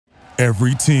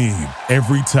Every team,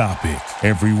 every topic,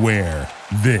 everywhere.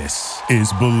 This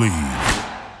is Believe.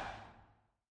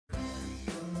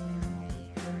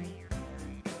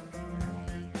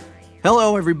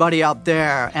 Hello, everybody out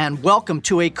there, and welcome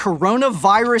to a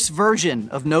coronavirus version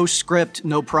of No Script,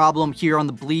 No Problem here on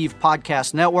the Believe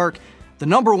Podcast Network, the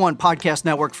 #1 podcast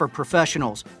network for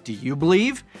professionals. Do you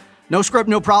believe? No Script,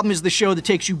 No Problem is the show that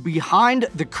takes you behind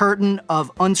the curtain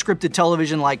of unscripted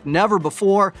television like never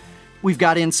before. We've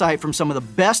got insight from some of the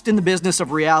best in the business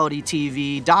of reality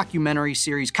TV, documentary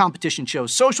series, competition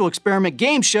shows, social experiment,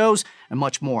 game shows, and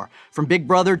much more. From Big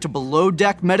Brother to Below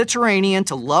Deck Mediterranean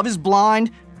to Love is Blind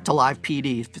to Live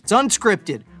PD. If it's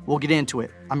unscripted, we'll get into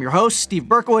it. I'm your host, Steve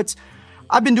Berkowitz.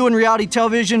 I've been doing reality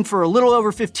television for a little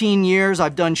over 15 years.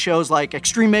 I've done shows like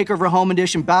Extreme Makeover Home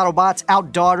Edition, BattleBots,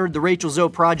 Outdaughtered, The Rachel Zoe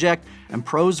Project, and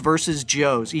Pros vs.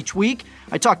 Joes. Each week,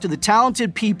 I talk to the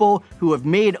talented people who have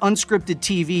made unscripted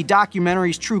TV,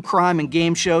 documentaries, true crime, and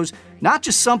game shows, not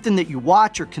just something that you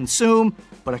watch or consume,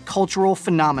 but a cultural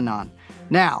phenomenon.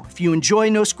 Now, if you enjoy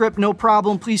No Script, No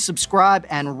Problem, please subscribe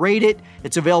and rate it.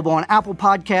 It's available on Apple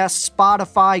Podcasts,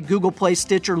 Spotify, Google Play,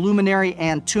 Stitcher, Luminary,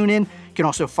 and TuneIn. You can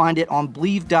also find it on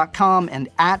Believe.com and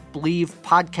at Believe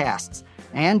Podcasts.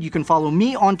 And you can follow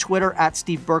me on Twitter at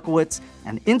Steve Berkowitz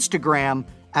and Instagram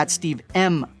at Steve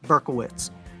M.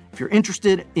 Berkowitz. If you're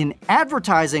interested in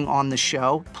advertising on the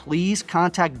show, please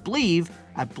contact Believe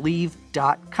at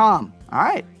Believe.com. All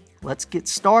right, let's get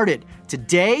started.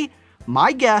 Today,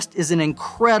 my guest is an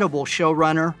incredible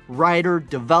showrunner, writer,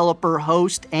 developer,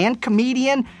 host, and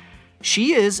comedian.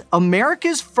 She is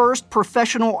America's first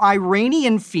professional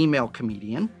Iranian female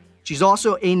comedian. She's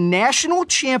also a national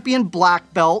champion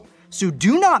black belt, so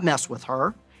do not mess with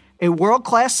her, a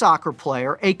world-class soccer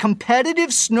player, a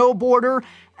competitive snowboarder,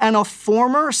 and a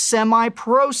former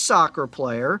semi-pro soccer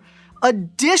player.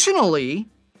 Additionally,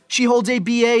 she holds a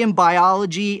BA in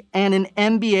biology and an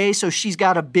MBA, so she's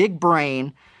got a big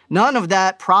brain. None of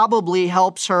that probably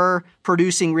helps her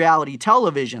producing reality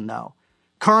television, though.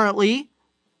 Currently,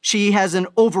 she has an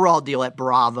overall deal at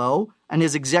Bravo and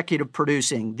is executive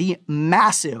producing the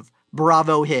massive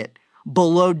Bravo hit,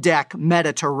 Below Deck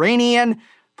Mediterranean.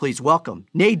 Please welcome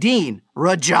Nadine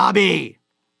Rajabi.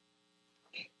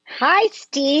 Hi,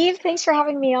 Steve. Thanks for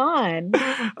having me on.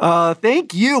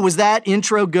 Thank you. Was that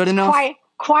intro good enough?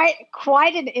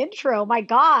 Quite an intro. My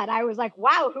God. I was like,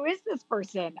 wow, who is this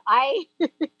person? I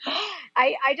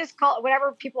just call it,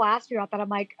 whenever people ask me about that, I'm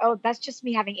like, oh, that's just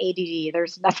me having ADD.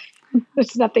 There's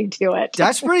nothing to it.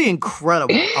 That's pretty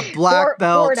incredible. A black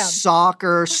belt, boredom.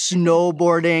 soccer,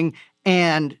 snowboarding,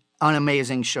 and an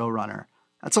amazing showrunner.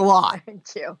 That's a lot.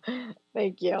 Thank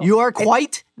you. You are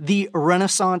quite the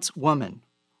Renaissance woman.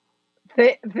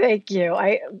 Thank you.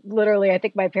 I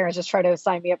think my parents just try to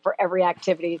sign me up for every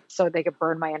activity so they could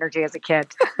burn my energy as a kid.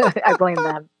 I blame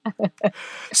them.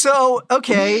 So,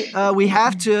 okay, we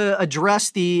have to address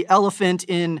the elephant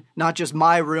in not just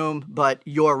my room, but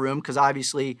your room, because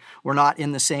obviously we're not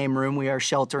in the same room. We are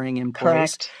sheltering in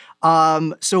place.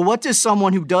 Correct. So what does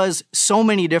someone who does so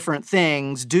many different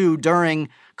things do during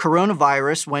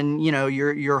coronavirus when,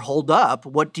 you're holed up?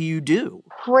 What do you do?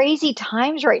 Crazy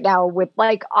times right now with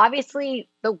obviously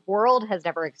the world has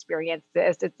never experienced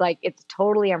this. It's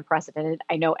totally unprecedented.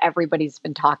 I know everybody's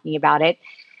been talking about it.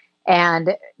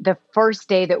 And the first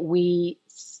day that we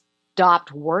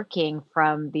stopped working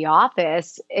from the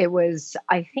office,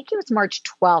 I think it was March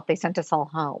 12th, they sent us all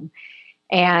home.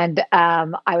 And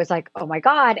I was like, oh my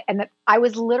God. And I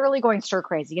was literally going stir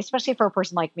crazy, especially for a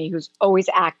person like me who's always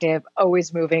active,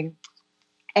 always moving.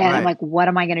 And Right. I'm like, what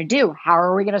am I going to do? How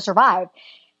are we going to survive?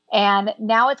 And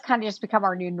now it's kind of just become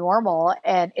our new normal.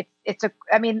 And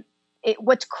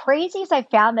what's crazy is I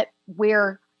found that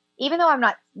even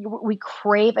though we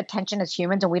crave attention as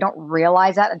humans and we don't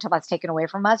realize that until that's taken away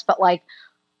from us. But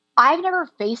I've never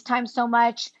FaceTimed so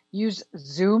much, used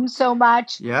Zoom so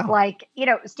much. Yeah.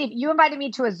 Steve, you invited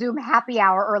me to a Zoom happy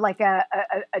hour or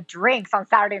a drinks on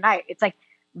Saturday night. It's like,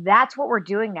 that's what we're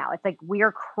doing now. It's like we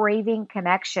are craving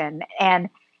connection. And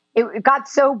it got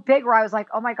so big where I was like,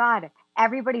 oh my God, I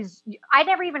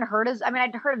never even heard of,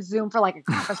 I'd heard of Zoom for a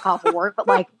conference call for work,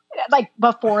 but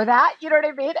before that, you know what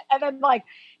I mean? And then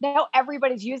now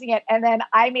everybody's using it. And then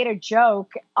I made a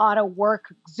joke on a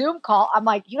work Zoom call. I'm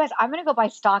like, you guys, I'm going to go buy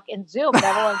stock in Zoom. And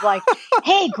everyone's like,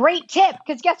 hey, great tip.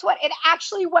 Because guess what? It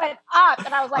actually went up.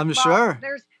 And I was like, I'm sure.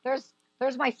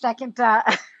 There's my second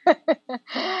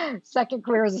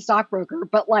career as a stockbroker.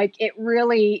 But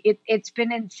it's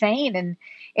been insane. And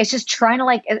it's just trying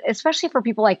to especially for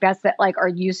people like us that are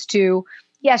used to,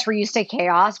 yes, we're used to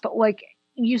chaos, but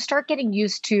you start getting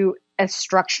used to a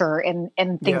structure and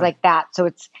things like that. So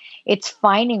it's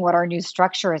finding what our new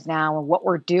structure is now and what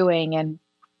we're doing. And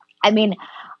I mean,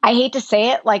 I hate to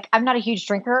say it, like, I'm not a huge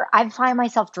drinker. I find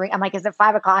myself I'm like, is it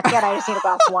 5 o'clock yet? I just need a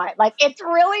glass of wine. Like, it's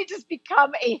really just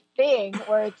become a thing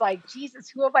where it's like, Jesus,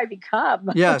 who have I become?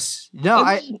 Yes. No,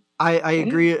 I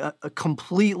agree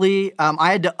completely.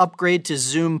 I had to upgrade to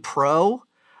Zoom Pro.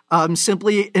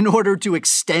 Simply in order to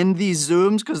extend these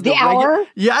Zooms, because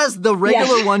the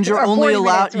regular ones you're only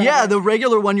allowed. The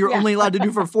regular one you're only allowed to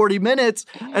do for 40 minutes,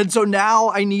 and so now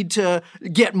I need to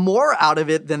get more out of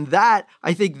it than that.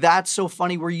 I think that's so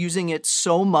funny. We're using it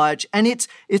so much, and it's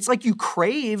like you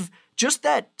crave just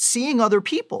that seeing other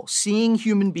people, seeing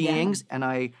human beings, and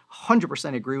I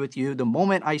 100% agree with you. The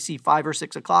moment I see 5 or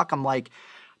 6 o'clock, I'm like,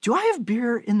 do I have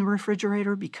beer in the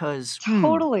refrigerator? Because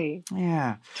totally.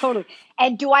 Yeah. Totally.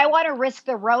 And do I want to risk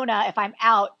the Rona if I'm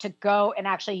out to go and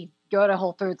actually go to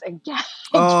Whole Foods and get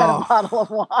a bottle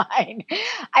of wine?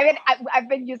 I mean, I've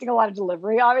been using a lot of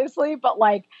delivery, obviously, but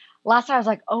like last time I was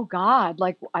like, oh God,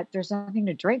 like there's nothing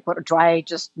to drink. What do I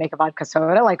just make a vodka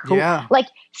soda? Like who? Yeah. Like,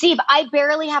 Steve, I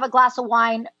barely have a glass of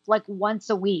wine like once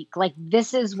a week. Like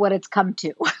this is what it's come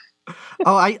to.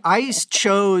 I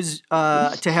chose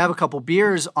to have a couple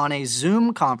beers on a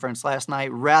Zoom conference last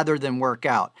night rather than work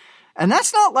out. And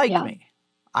that's not like me.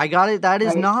 I got it. That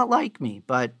is not like me,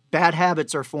 but bad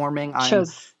habits are forming.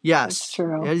 Yes, it's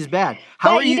true. It is bad.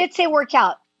 But you did say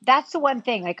workout. That's the one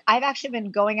thing. Like I've actually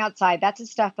been going outside. That's the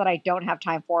stuff that I don't have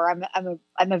time for.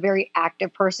 I'm a very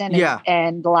active person.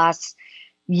 And the last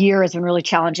year has been really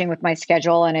challenging with my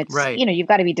schedule, and it's you've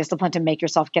got to be disciplined to make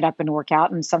yourself get up and work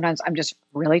out, and sometimes I'm just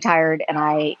really tired, and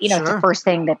it's the first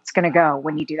thing that's going to go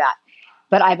when you do that.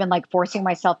 But I've been like forcing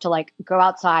myself to like go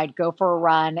outside, go for a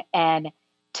run, and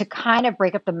to kind of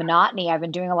break up the monotony. I've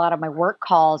been doing a lot of my work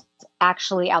calls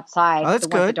actually outside, ones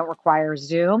that don't require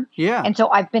Zoom. And so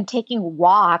I've been taking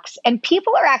walks, and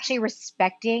people are actually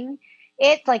respecting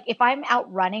it. Like if I'm out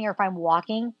running or if I'm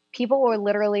walking, people will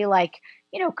literally like,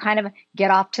 kind of get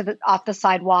off the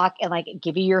sidewalk and like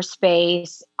give you your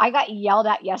space. I got yelled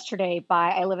at yesterday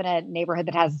I live in a neighborhood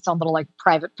that has its own little like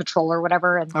private patrol or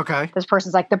whatever. And this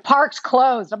person's like, the park's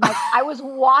closed. I'm like, I was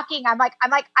walking. I'm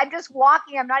just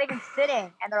walking. I'm not even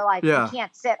sitting. And they're like, you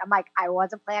can't sit. I'm like, I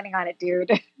wasn't planning on it,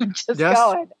 dude. Just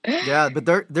going. Yeah.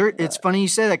 But it's funny you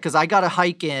say that because I got a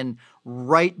hike in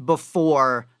right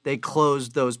before they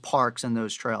closed those parks and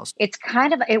those trails. It's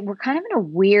we're kind of in a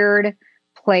weird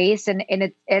place, and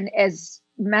as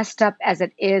messed up as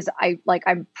it is,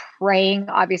 I'm praying,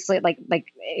 obviously, like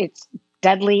it's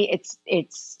deadly,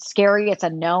 it's scary, it's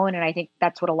unknown, and I think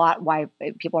that's why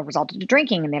people have resorted to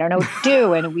drinking and they don't know what to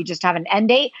do, and we just have an end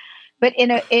date. But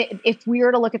if we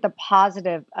were to look at the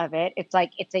positive of it, it's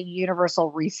like it's a universal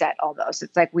reset almost.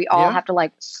 It's like we all have to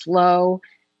like slow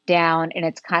down, and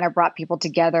it's kind of brought people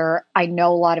together. I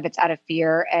know a lot of it's out of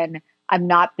fear, and I'm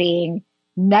not being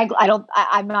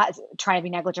I'm not trying to be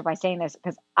negligent by saying this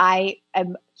because I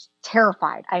am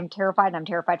terrified. I'm terrified, and I'm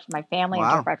terrified for my family.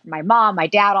 I'm terrified for my mom, my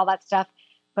dad, all that stuff.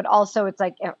 But also it's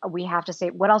like, we have to say,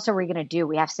 what else are we going to do?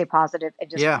 We have to stay positive and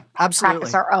just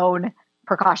practice our own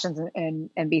precautions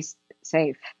and be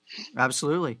safe.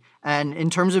 Absolutely. And in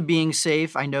terms of being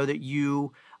safe, I know that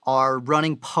you are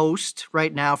running post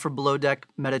right now for Below Deck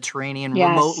Mediterranean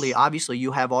remotely. Obviously,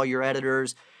 you have all your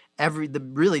editors.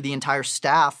 The entire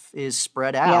staff is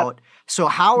spread out. So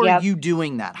how are you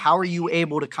doing that? How are you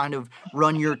able to kind of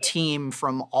run your team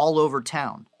from all over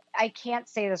town? I can't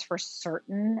say this for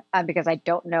certain because I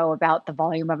don't know about the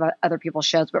volume of other people's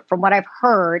shows. But from what I've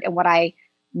heard and what I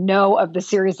know of the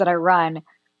series that I run,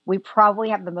 we probably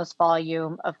have the most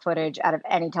volume of footage out of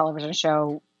any television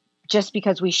show just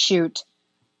because we shoot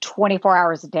 24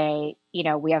 hours a day.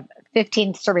 We have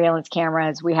 15 surveillance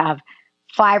cameras. We have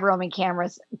 5 roaming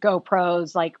cameras,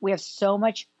 GoPros, like we have so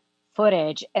much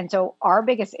footage. And so our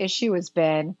biggest issue has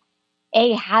been,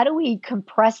 how do we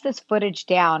compress this footage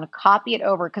down, copy it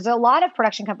over? Because a lot of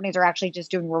production companies are actually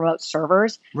just doing remote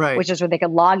servers, which is where they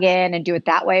could log in and do it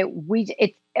that way. We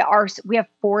have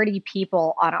 40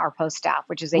 people on our post staff,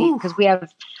 which is because we have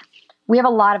a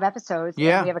lot of episodes.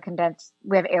 And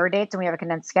we have air dates and we have a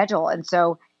condensed schedule. And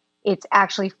so it's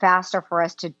actually faster for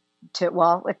us to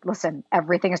listen,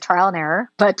 everything is trial and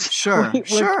error, but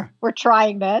we're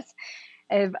trying this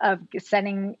of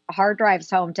sending hard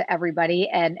drives home to everybody,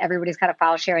 and everybody's kind of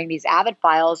file sharing these Avid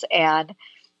files, and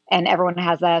everyone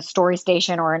has a Story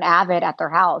Station or an Avid at their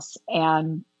house.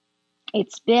 And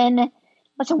it's been,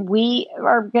 we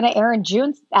are going to air in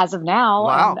June as of now.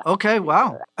 Wow. Okay.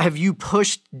 Wow. Have you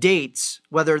pushed dates,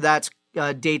 whether that's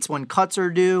dates when cuts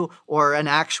are due or an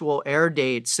actual air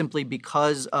date, simply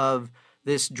because of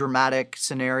this dramatic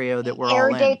scenario that we're all Air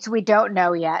in? dates, we don't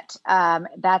know yet.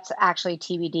 That's actually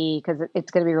TBD because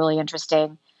it's going to be really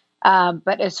interesting.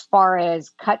 But as far as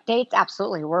cut dates,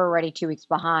 absolutely. We're already 2 weeks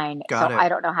behind. Got it. I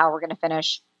don't know how we're going to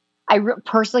finish.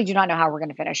 Personally do not know how we're going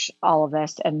to finish all of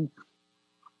this. And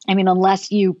I mean,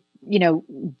 unless you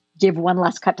give one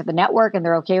less cut to the network and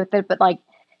they're okay with it. But like,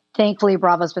 thankfully,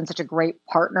 Bravo's been such a great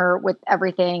partner with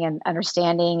everything and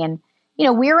understanding. And,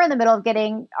 we're in the middle of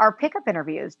getting our pickup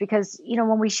interviews because,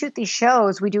 when we shoot these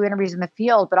shows, we do interviews in the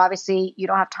field, but obviously you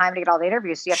don't have time to get all the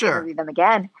interviews. So you have to interview them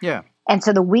again. Yeah. And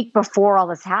so the week before all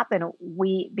this happened,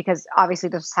 because obviously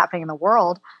this was happening in the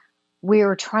world, we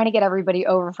were trying to get everybody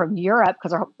over from Europe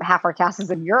because half our cast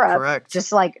is in Europe. Correct.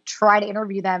 Just like try to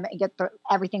interview them and get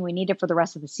everything we needed for the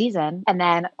rest of the season. And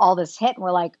then all this hit and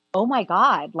we're like, oh my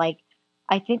God, like,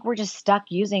 I think we're just stuck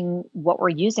using what we're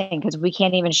using because we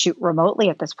can't even shoot remotely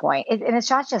at this point. And it's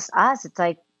not just us. It's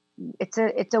like, it's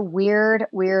a weird,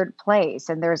 weird place.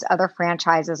 And there's other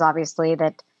franchises, obviously,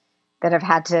 that have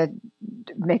had to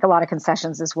make a lot of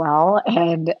concessions as well.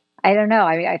 And I don't know.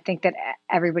 I mean, I think that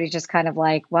everybody's just kind of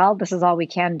like, well, this is all we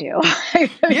can do.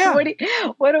 Yeah.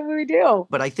 What do we do?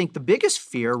 But I think the biggest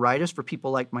fear, right, is for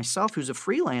people like myself, who's a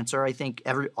freelancer. I think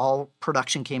all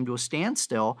production came to a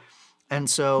standstill. And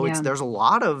so there's a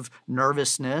lot of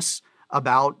nervousness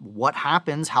about what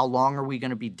happens, how long are we going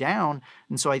to be down?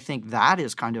 And so I think that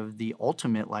is kind of the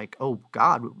ultimate, like, oh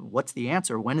God, what's the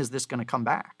answer? When is this going to come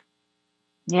back?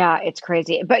 Yeah, it's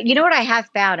crazy. But you know what I have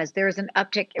found is there's an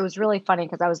uptick. It was really funny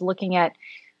because I was looking at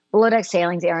Below Deck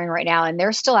Sailing's airing right now, and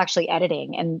they're still actually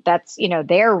editing. And that's,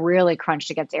 they're really crunched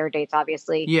against air dates,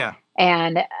 obviously. Yeah.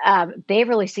 And they've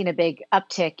really seen a big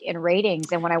uptick in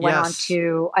ratings. And when I went on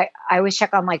to, I always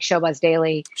check on like Showbuzz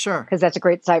Daily. Sure. Because that's a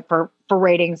great site for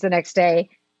ratings the next day.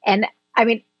 And I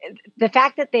mean, the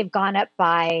fact that they've gone up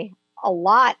by a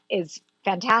lot is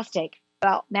fantastic.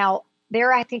 Well, now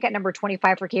they're, I think, at number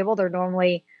 25 for cable. They're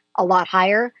normally a lot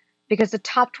higher because the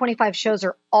top 25 shows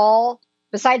are all,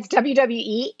 besides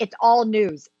WWE, it's all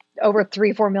news. Over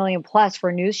 3-4 million plus for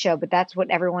a news show, but that's what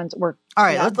everyone's work. All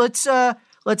right,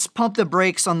 let's pump the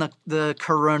brakes on the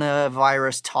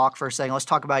coronavirus talk for a second. Let's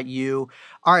talk about you.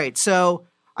 All right, so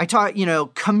I taught,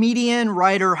 comedian,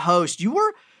 writer, host. You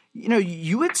were,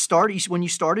 you had started, when you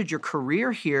started your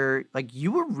career here, like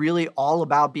you were really all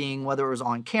about being, whether it was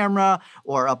on camera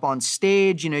or up on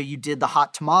stage, you did the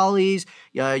hot tamales,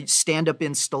 stand up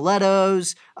in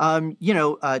stilettos,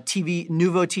 TV,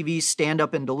 Nuvo TV, stand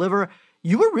up and deliver.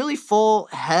 You were really full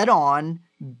head on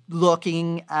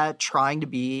looking at trying to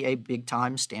be a big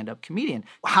time stand up comedian.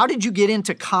 How did you get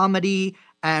into comedy,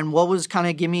 and what was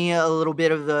give me a little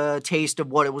bit of the taste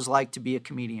of what it was like to be a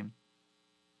comedian?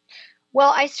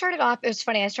 Well, it was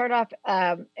funny. I started off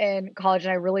in college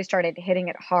and I really started hitting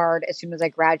it hard as soon as I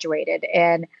graduated.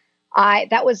 And I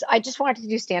just wanted to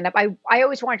do stand-up. I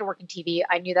always wanted to work in TV.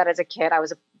 I knew that as a kid. I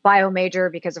was a bio major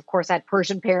because, of course, I had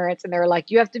Persian parents and they were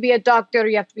like, you have to be a doctor,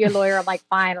 you have to be a lawyer. I'm like,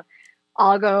 fine,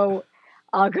 I'll go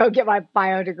get my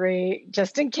bio degree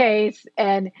just in case.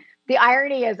 And the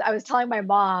irony is I was telling my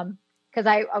mom, because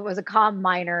I was a comm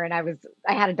minor and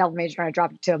I had a double major and I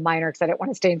dropped it to a minor because I didn't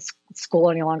want to stay in school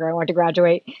any longer. I wanted to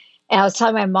graduate. And I was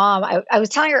telling my mom, I was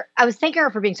thanking her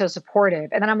for being so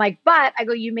supportive. And then I'm like, but I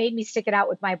go, you made me stick it out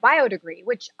with my bio degree,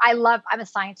 which I love. I'm a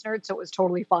science nerd, so it was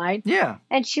totally fine. Yeah.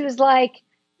 And she was like,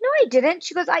 no, I didn't.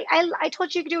 She goes, I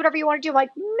told you you could do whatever you want to do. I'm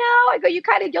like, no. I go, you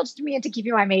kind of guilted me into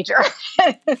keeping my major.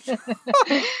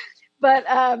 But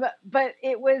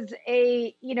it was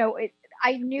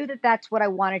I knew that that's what I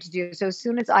wanted to do. So as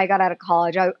soon as I got out of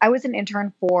college, I was an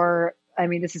intern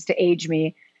this is to age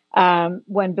me,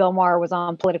 when Bill Maher was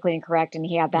on Politically Incorrect, and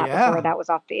he had that before that was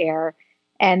off the air.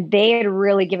 And they had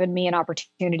really given me an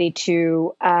opportunity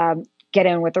to get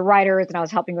in with the writers, and I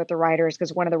was helping with the writers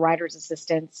because one of the writers'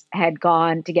 assistants had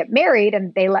gone to get married,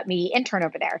 and they let me intern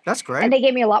over there. That's great. And they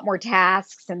gave me a lot more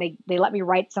tasks, and they let me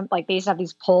write some, like they used to have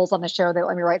these polls on the show. They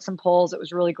let me write some polls. It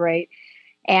was really great.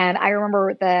 And I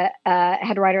remember the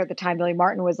head writer at the time, Billy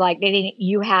Martin, was like,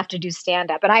 you have to do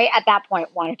stand-up. And I, at that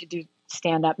point, wanted to do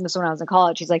stand-up. And this was when I was in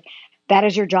college. He's like, that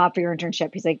is your job for your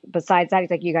internship. He's like, besides that, he's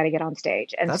like, you got to get on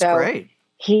stage. And that's great.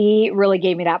 He really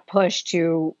gave me that push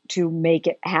to make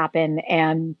it happen.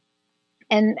 And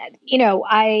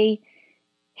I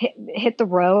hit the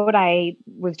road. I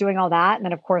was doing all that. And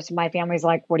then of course my family's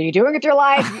like, what are you doing with your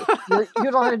life? You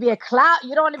don't want to be a clown.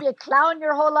 You don't want to be a clown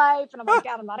your whole life. And I'm like,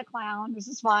 Dad, I'm not a clown. This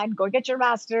is fine. Go get your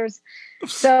master's.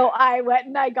 So I went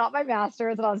and I got my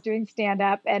master's, and I was doing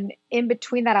stand-up. And in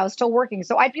between that, I was still working.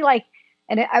 So I'd be like,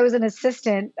 and I was an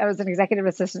executive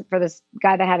assistant for this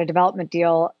guy that had a development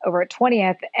deal over at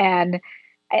 20th. And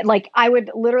I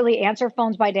would literally answer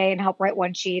phones by day and help write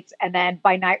one sheets. And then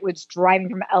by night was driving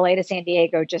from LA to San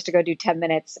Diego just to go do 10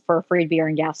 minutes for free beer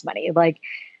and gas money. Like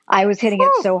I was hitting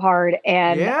it so hard,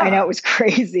 and I know it was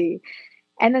crazy.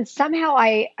 And then somehow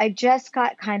I just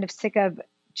got kind of sick of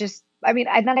then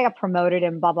I got promoted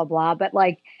and blah, blah, blah. But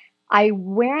like I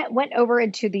went over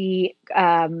into the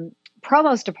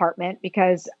promos department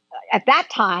because at that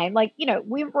time, like, you know,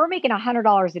 we're making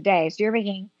 $100 a day. So you're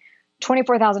making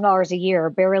 $24,000 a year,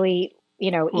 barely,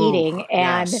 you know, eating.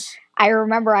 And I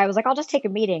remember I was like, I'll just take a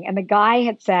meeting. And the guy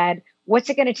had said, what's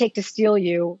it going to take to steal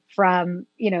you from,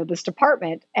 you know, this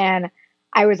department? And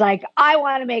I was like, I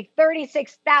want to make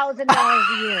 $36,000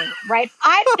 a year, right?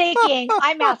 I'm thinking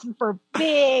I'm asking for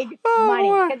big money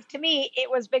because to me,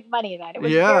 it was big money then. It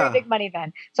was very big money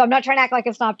then. So I'm not trying to act like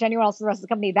a snob to anyone else in the rest of the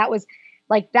company. That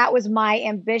was my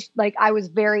ambition. Like I was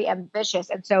very ambitious.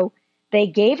 And so they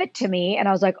gave it to me and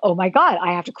I was like, oh my God,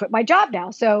 I have to quit my job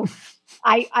now. So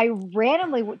I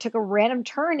randomly took a random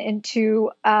turn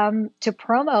into to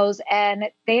promos, and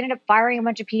they ended up firing a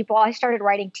bunch of people. I started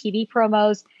writing TV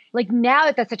promos. Like now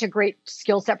that's such a great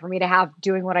skill set for me to have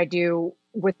doing what I do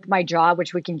with my job,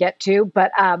 which we can get to.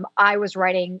 But I was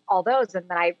writing all those. And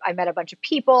then I met a bunch of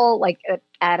people like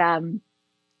at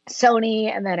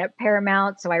Sony and then at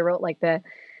Paramount. So I wrote like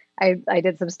I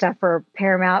did some stuff for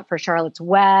Paramount for Charlotte's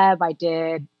Web. I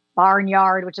did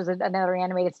Barnyard, which is another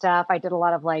animated stuff. I did a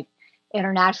lot of like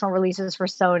international releases for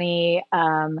Sony.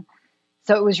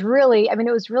 So it was really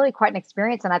quite an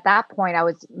experience. And at that point I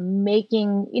was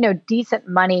making, you know, decent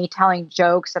money telling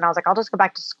jokes. And I was like, I'll just go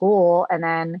back to school. And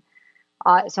then,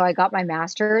 so I got my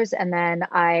master's, and then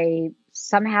I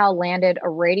somehow landed a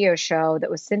radio show that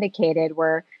was syndicated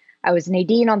where I was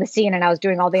Nadine on the scene and I was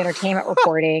doing all the entertainment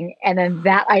reporting. And then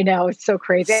that, I know, it's so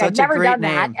crazy. I've never done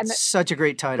that. And such a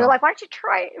great title. They're like, why don't you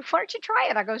try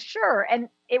it? I go, sure. And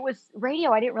it was radio.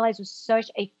 I didn't realize it was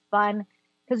such a fun,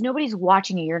 because nobody's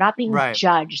watching you. You're not being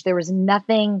judged. There was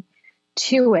nothing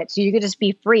to it. So you could just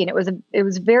be free. And it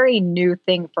was a very new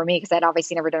thing for me because I'd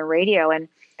obviously never done radio.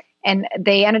 And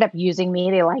they ended up using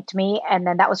me. They liked me. And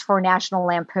then that was for National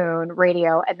Lampoon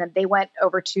Radio. And then they went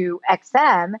over to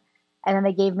XM, and then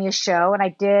they gave me a show. And I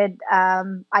did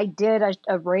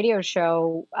a radio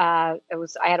show. I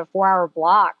had a 4-hour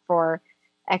block for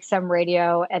XM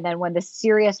Radio. And then when the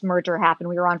Sirius merger happened,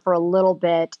 we were on for a little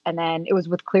bit, and then it was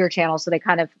with Clear Channel. So they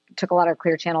kind of took a lot of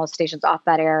Clear Channel stations off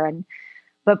that air.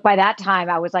 But by that time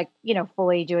I was like, you know,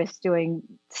 fully just doing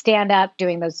stand up,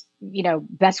 doing those, you know,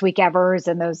 Best Week Evers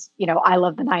and those, you know, I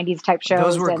Love the 90s type shows.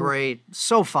 Those were great.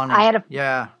 So funny. I had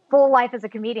a full life as a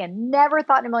comedian. Never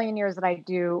thought in a million years that I'd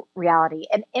do reality.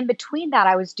 And in between that,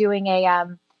 I was doing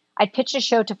I pitched a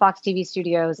show to Fox TV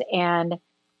Studios, and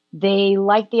they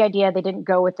liked the idea. They didn't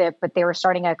go with it, but they were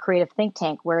starting a creative think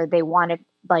tank where they wanted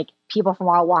like people from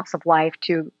all walks of life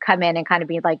to come in and kind of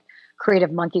be like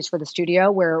creative monkeys for the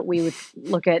studio, where we would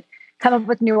come up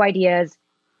with new ideas,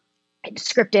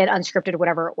 scripted, unscripted,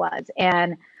 whatever it was.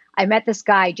 And I met this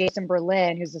guy, Jason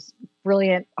Berlin, who's this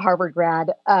brilliant Harvard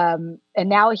grad. And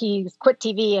now he's quit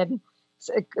TV and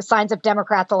signs up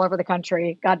Democrats all over the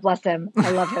country. God bless him. I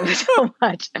love him so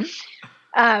much.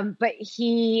 But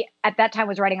he, at that time,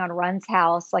 was writing on Run's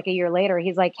House. Like a year later,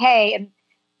 he's like, hey, and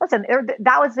listen,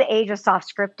 that was the age of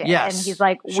soft scripting. Yes, and he's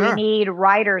like, we need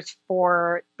writers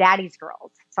for Daddy's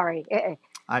Girls. Sorry. The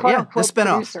spinoff.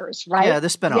 Producers, right? Yeah, the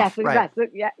spinoff. Yes, right.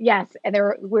 Yes. And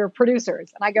we were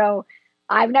producers. And I go,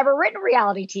 I've never written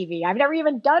reality TV. I've never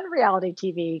even done reality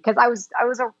TV because I was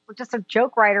just a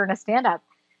joke writer and a stand-up.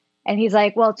 And he's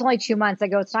like, well, it's only 2 months. I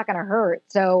go, it's not going to hurt.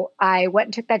 So I went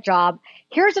and took that job.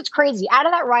 Here's what's crazy. Out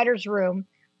of that writer's room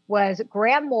was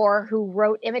Graham Moore, who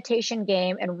wrote Imitation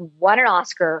Game and won an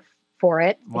Oscar for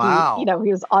it. Wow.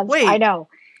 He was on. Wait, I know.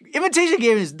 Imitation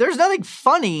Game there's nothing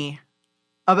funny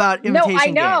about Imitation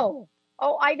Game. No, I know.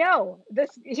 Oh, I know.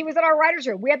 He was in our writer's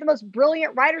room. We had the most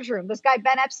brilliant writer's room. This guy,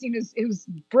 Ben Epstein, who's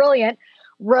brilliant,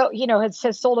 wrote,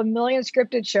 has sold 1 million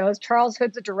scripted shows. Charles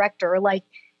Hood's a director. Like,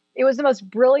 it was the most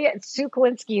brilliant. Sue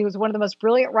Kalinsky, who's one of the most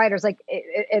brilliant writers. Like,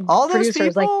 all those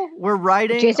people were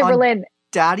writing Jason Berlin.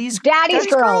 Daddy's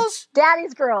Girls.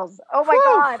 Daddy's Girls. Oh my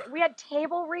God. We had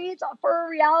table reads for a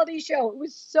reality show. It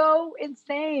was so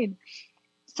insane.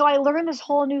 So I learned this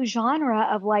whole new genre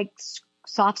of like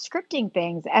soft scripting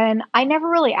things. And I never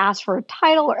really asked for a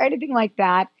title or anything like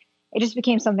that. It just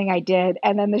became something I did.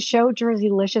 And then the show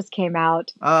Jerseylicious came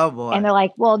out. Oh boy. And they're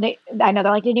like, well, I know,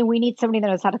 they're like, we need somebody that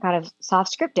knows how to kind of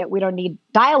soft script it. We don't need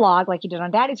dialogue like you did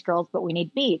on Daddy's Girls, but we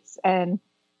need beats. And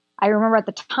I remember at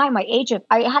the time, I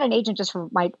had an agent just for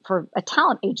a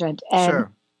talent agent. And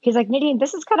he's like, Nadine,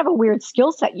 this is kind of a weird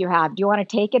skill set you have. Do you want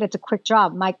to take it? It's a quick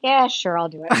job. I'm like, yeah, sure, I'll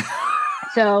do it.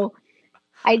 So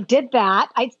I did that.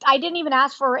 I didn't even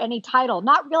ask for any title,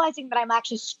 not realizing that I'm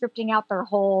actually scripting out their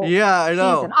whole I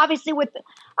know. season. Obviously with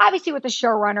the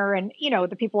showrunner and,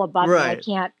 the people above me, I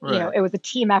can't, it was a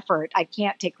team effort. I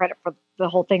can't take credit for the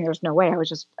whole thing. There's no way. I was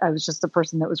just the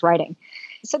person that was writing.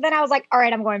 So then I was like, all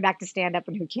right, I'm going back to stand up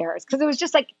and who cares? Because it was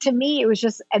just like, to me, it was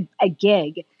just a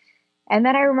gig. And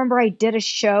then I remember I did a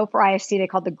show for IFC they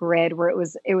called The Grid, where it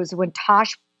was when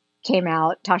Tosh came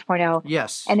out, Tosh.0.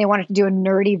 Yes. And they wanted to do a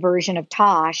nerdy version of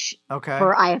Tosh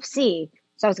for IFC.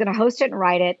 So I was going to host it and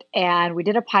write it. And we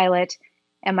did a pilot.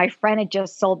 And my friend had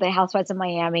just sold the Housewives of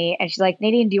Miami. And she's like,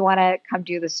 Nadine, do you want to come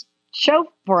do this show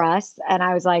for us? And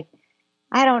I was like,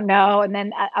 I don't know. And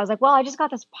then I was like, well, I just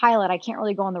got this pilot. I can't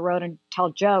really go on the road and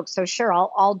tell jokes. So sure,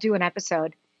 I'll do an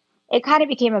episode. It kind of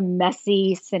became a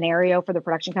messy scenario for the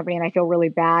production company. And I feel really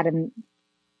bad. And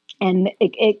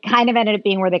it kind of ended up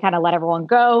being where they kind of let everyone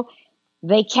go.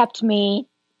 They kept me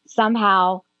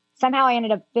somehow. I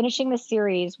ended up finishing the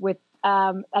series with,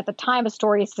 at the time, a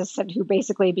story assistant who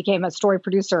basically became a story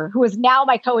producer, who is now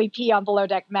my co-EP on Below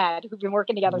Deck Med, who've been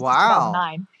working together since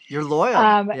 2009. You're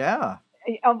loyal. Yeah.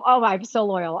 Oh, I'm so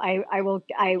loyal. I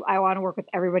want to work with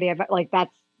everybody.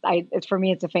 It's for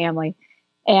me, it's a family.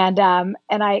 And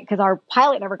because our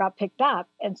pilot never got picked up.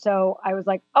 And so I was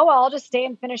like, oh, well, I'll just stay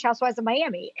and finish Housewives of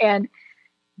Miami. And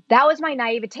that was my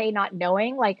naivete, not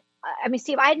knowing.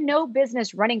 Steve, I had no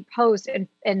business running posts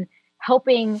and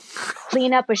helping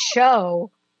clean up a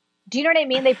show. Do you know what I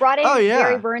mean? They brought in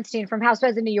Gary Bernstein from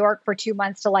Housewives in New York for 2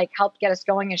 months to help get us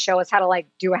going and show us how to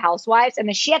do a Housewives. And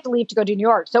then she had to leave to go to New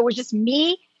York. So it was just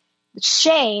me,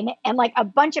 Shane, and a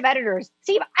bunch of editors.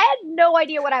 Steve, I had no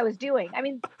idea what I was doing. I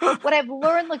mean, what I've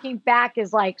learned looking back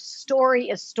is story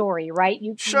is story, right?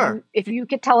 If you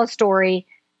could tell a story,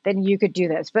 then you could do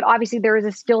this. But obviously there is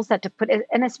a skill set to put it,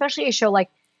 and especially a show like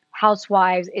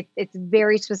Housewives, it's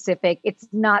very specific. It's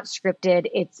not scripted.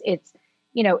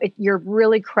 You're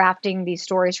really crafting these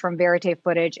stories from verite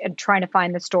footage and trying to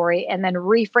find the story and then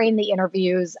reframe the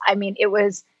interviews. I mean, it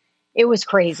was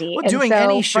crazy. Well, doing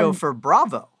any show for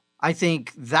Bravo, I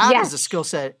think that is a skill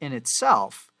set in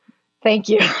itself. Thank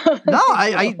you. No,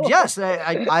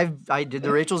 I did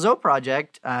the Rachel Zoe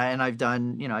project, and I've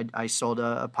done, I sold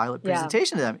a pilot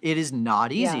presentation to them. It is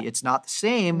not easy. Yeah. It's not the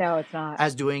same. No, it's not.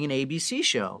 As doing an ABC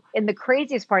show. And the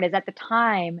craziest part is at the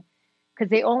time,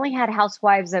 because they only had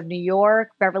Housewives of New York,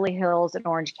 Beverly Hills, and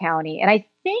Orange County. And I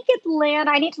think Atlanta,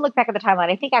 I need to look back at the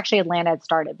timeline. I think actually Atlanta had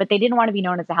started, but they didn't want to be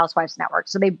known as the Housewives Network.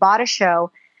 So they bought a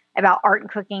show about art and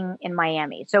cooking in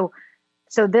Miami. So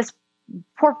this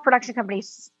poor production company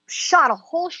shot a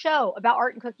whole show about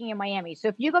art and cooking in Miami. So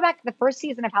if you go back to the first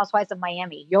season of Housewives of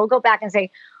Miami, you'll go back and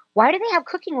say, why do they have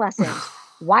cooking lessons?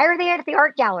 Why are they at the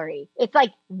art gallery? It's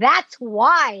that's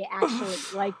why,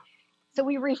 actually. So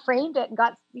we reframed it and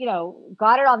got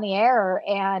it on the air.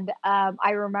 And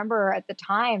I remember at the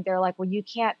time, they're like, well, you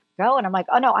can't go. And I'm like,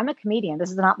 oh no, I'm a comedian.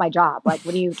 This is not my job. What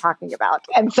are you talking about?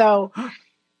 And so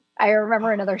I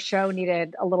remember another show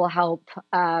needed a little help.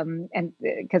 And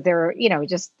because they were,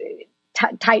 just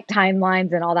tight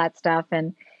timelines and all that stuff.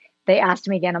 And they asked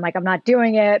me again. I'm like, I'm not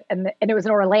doing it. And it was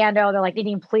in Orlando. They're like,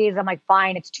 Nadine, please. I'm like,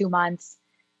 fine. It's 2 months.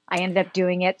 I ended up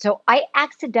doing it. So I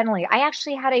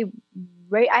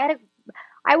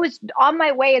was on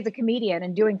my way as a comedian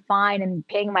and doing fine and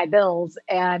paying my bills.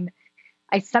 And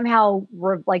I somehow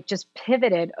just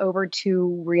pivoted over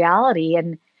to reality.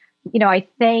 And, I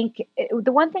think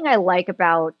the one thing I like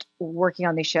about working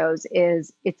on these shows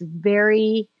is it's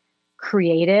very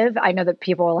creative. I know that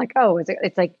people are like, oh,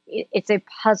 it's a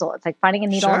puzzle. It's like finding a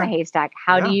needle in a haystack.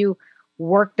 How do you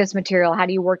work this material? How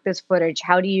do you work this footage?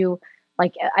 How do you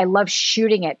I love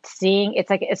shooting it, seeing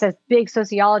it's a big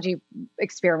sociology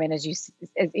experiment.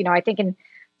 I think in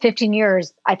 15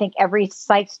 years, I think every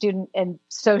psych student and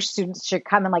social students should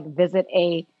come and visit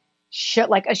a show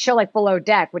like Below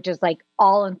Deck, which is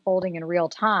all unfolding in real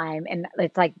time. And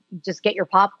it's just get your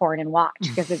popcorn and watch,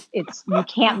 because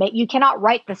you cannot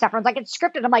write this stuff. Everyone's like, it's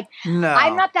scripted. I'm like, no,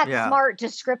 I'm not that smart to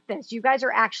script this. You guys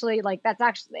are actually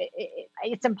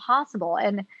it's impossible.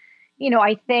 And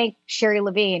I thank Sherry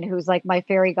Levine, who's my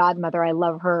fairy godmother. I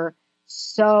love her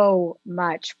so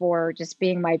much for just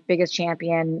being my biggest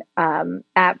champion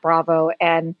at Bravo,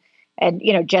 and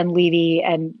Jen Levy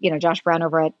and Josh Brown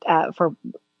over at for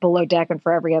Below Deck and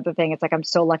for every other thing. It's I'm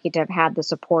so lucky to have had the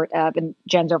support of, and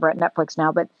Jen's over at Netflix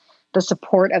now, but the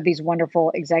support of these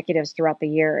wonderful executives throughout the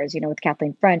years, with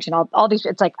Kathleen French and all these.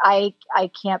 It's I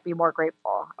can't be more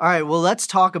grateful. All right. Well, let's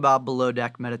talk about Below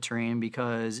Deck Mediterranean,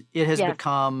 because it has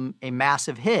become a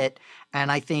massive hit.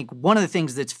 And I think one of the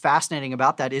things that's fascinating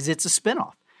about that is it's a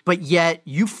spinoff. But yet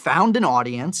you found an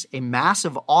audience, a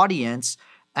massive audience,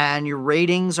 and your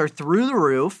ratings are through the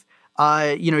roof.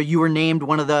 You were named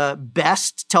one of the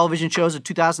best television shows of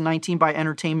 2019 by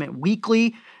Entertainment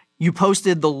Weekly. You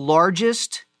posted the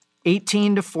largest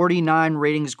 18 to 49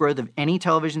 ratings growth of any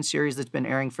television series that's been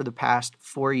airing for the past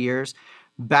 4 years.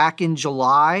 Back in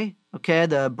July,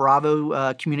 the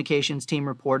Bravo communications team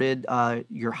reported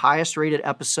your highest rated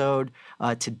episode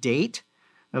to date.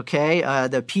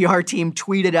 The PR team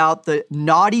tweeted out the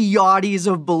Naughty Yachties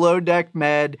of Below Deck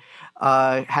Med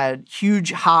had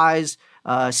huge highs,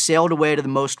 sailed away to the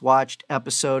most watched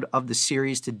episode of the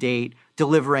series to date,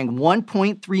 delivering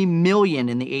 1.3 million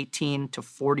in the 18 to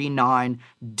 49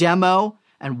 demo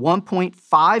and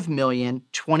 1.5 million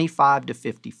 25 to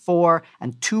 54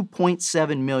 and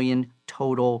 2.7 million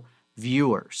total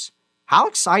viewers. How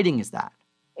exciting is that?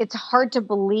 It's hard to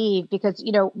believe because,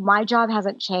 my job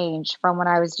hasn't changed from when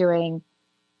I was doing,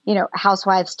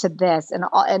 Housewives to this, and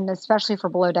especially for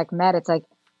Below Deck Med, it's like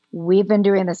we've been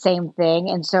doing the same thing.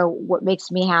 And so what makes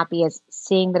me happy is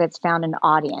seeing that it's found an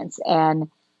audience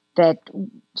and that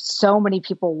so many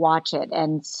people watch it.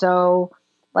 And so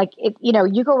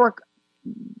you go work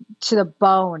to the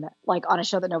bone, like on a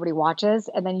show that nobody watches,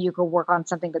 and then you go work on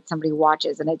something that somebody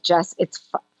watches, and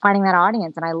it's finding that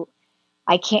audience. And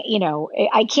I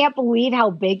can't believe how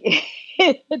big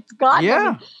it's gotten.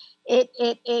 Yeah.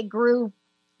 It grew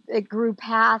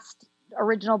past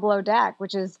original Below Deck,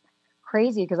 which is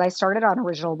crazy because I started on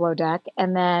original Below Deck,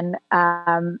 and then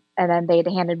they'd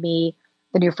handed me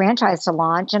the new franchise to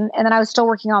launch, and then I was still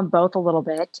working on both a little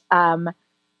bit, and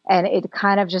it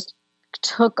kind of just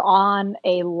took on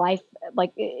a life,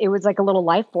 like it was like a little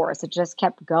life force. It just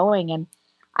kept going, and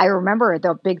I remember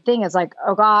the big thing is like,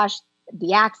 oh gosh,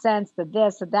 the accents, the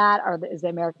this, the that, is the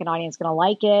American audience going to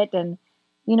like it? And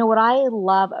what I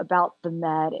love about the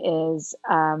Med is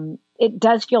it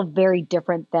does feel very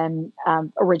different than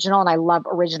original, and I love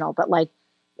original, but like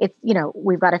it's,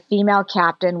 we've got a female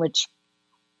captain, which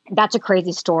that's a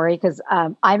crazy story because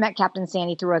I met Captain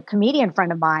Sandy through a comedian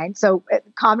friend of mine, so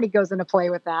comedy goes into play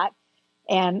with that,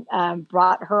 and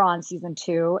brought her on season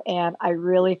 2, and I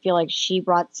really feel like she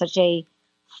brought such a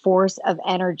force of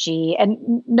energy,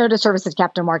 and no disservice to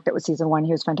Captain Mark, that was season 1.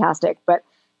 He was fantastic, but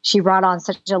she brought on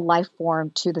such a life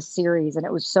form to the series, and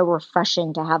it was so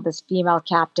refreshing to have this female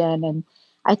captain. And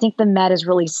I think the Med is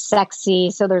really sexy,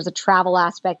 so there's a travel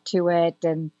aspect to it.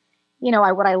 And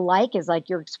what I like is like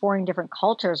you're exploring different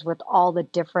cultures with all the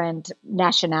different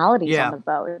nationalities on the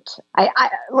boat.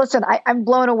 I'm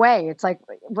blown away. It's like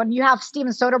when you have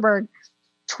Steven Soderbergh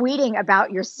tweeting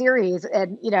about your series,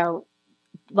 and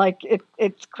like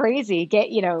it's crazy.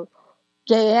 Gayanne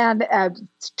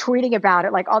tweeting about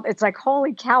it, it's like,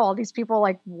 holy cow! All these people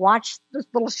like watch this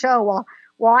little show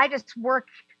while I just work.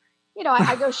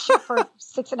 I go shoot for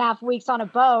 6.5 weeks on a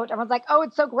boat. Everyone's like, oh,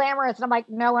 it's so glamorous, and I'm like,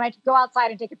 no. When I go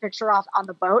outside and take a picture off on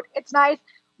the boat, it's nice.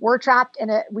 We're trapped in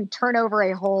it. We turn over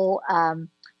a whole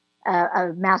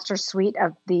a master suite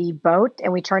of the boat,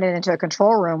 and we turn it into a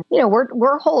control room.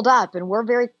 We're holed up, and we're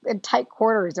very in tight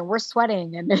quarters, and we're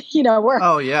sweating, and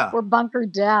we're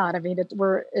bunkered down. I mean,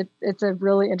 it's a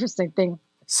really interesting thing.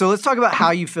 So let's talk about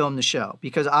how you film the show,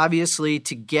 because obviously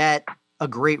to get a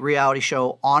great reality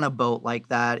show on a boat like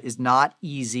that is not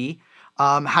easy.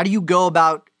 How do you go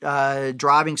about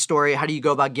driving story? How do you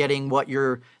go about getting what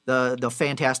the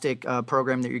fantastic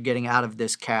program that you're getting out of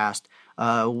this cast?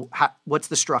 What's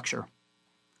the structure?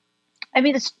 I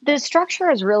mean, the structure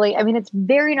is really, it's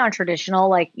very non-traditional.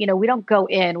 Like, we don't go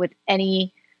in with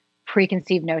any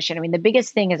preconceived notion. I mean, the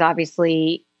biggest thing is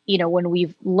obviously, when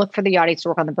we look for the audience to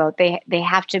work on the boat, they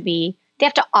have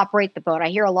to operate the boat. I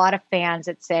hear a lot of fans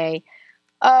that say,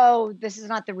 oh, this is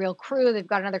not the real crew. They've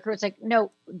got another crew. It's like,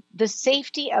 no, the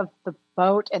safety of the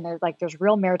boat, and there's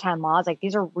real maritime laws. Like,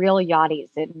 these are real yachties,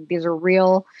 and these are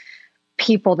real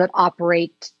people that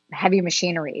operate heavy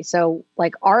machinery. So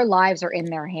like our lives are in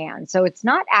their hands. So it's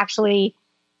not actually,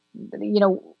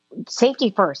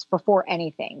 safety first before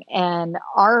anything. And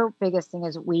our biggest thing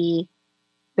is we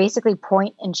basically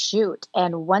point and shoot.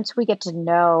 And once we get to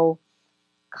know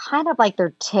kind of like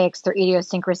their tics, their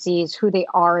idiosyncrasies, who they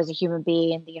are as a human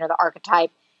being, the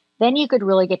archetype, then you could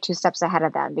really get 2 steps ahead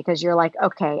of them, because you're like,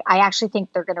 okay, I actually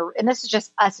think they're going to, and this is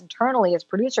just us internally as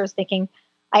producers thinking,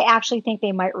 I actually think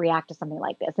they might react to something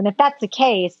like this. And if that's the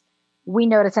case, we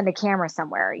know to send a camera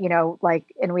somewhere,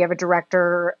 and we have a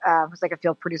director who's like a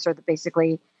field producer that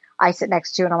basically I sit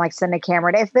next to, and I'm like, send a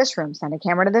camera to this room, send a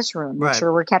camera to this room, make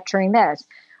sure we're capturing this.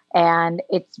 And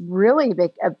it's really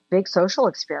a big social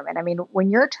experiment. I mean, when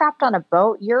you're trapped on a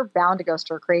boat, you're bound to go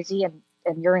stir crazy, and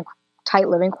you're in tight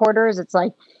living quarters. It's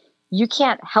like, you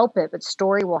can't help it, but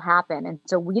story will happen. And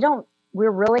so we don't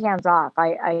we're really hands off.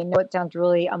 I know it sounds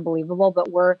really unbelievable, but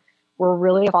we're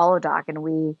really a follow doc, and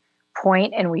we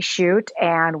point and we shoot,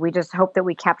 and we just hope that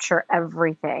we capture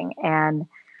everything. And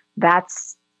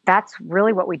that's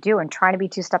really what we do, and trying to be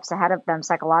 2 steps ahead of them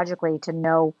psychologically to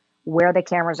know where the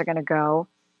cameras are going to go.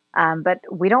 But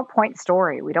we don't point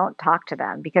story. We don't talk to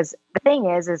them, because the thing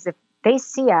is if they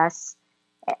see us,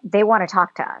 they want to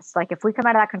talk to us. Like if we come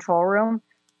out of that control room,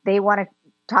 they want to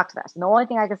talk to us. And the only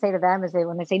thing I can say to them is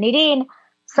when they say, Nadine,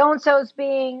 so-and-so's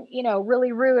being,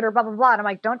 really rude or blah, blah, blah. And I'm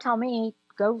like, don't tell me,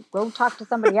 go talk to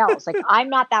somebody else. Like, I'm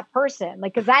not that person.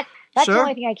 Like, cause that's Sure. the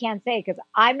only thing I can say. Cause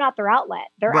I'm not their outlet.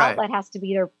 Their Right. outlet has to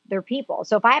be their people.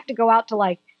 So if I have to go out to,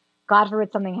 like, God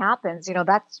forbid something happens,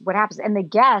 that's what happens. And the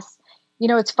guests,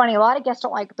 it's funny. A lot of guests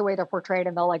don't like the way they're portrayed,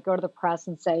 and they'll like go to the press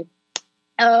and say,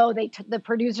 oh, the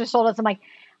producer told us. I'm like,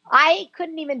 I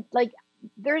couldn't even, like,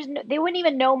 they wouldn't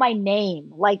even know my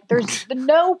name. Like, there's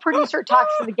no producer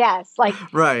talks to the guests. Like,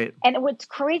 Right. and what's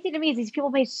crazy to me is these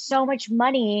people pay so much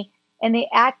money, and they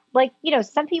act like,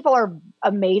 some people are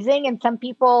amazing, and some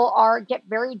people get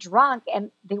very drunk and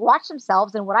they watch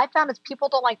themselves. And what I found is people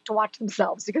don't like to watch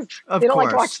themselves because Of they don't like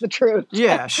to course. watch the truth.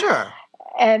 Yeah, sure.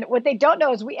 And what they don't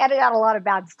know is we edit out a lot of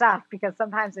bad stuff, because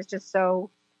sometimes it's just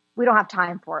we don't have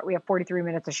time for it. We have 43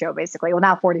 minutes of show, basically. Well,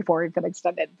 now 44, we've been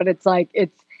extended, but it's like,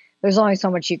 there's only so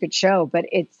much you could show, but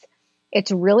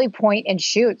it's really point and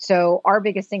shoot. So our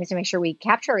biggest thing is to make sure we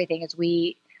capture everything. Is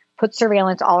we put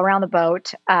surveillance all around the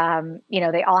boat.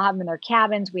 They all have them in their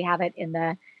cabins. We have it in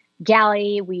the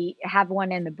galley. We have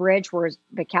one in the bridge where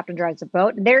the captain drives the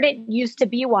boat. And there didn't used to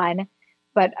be one,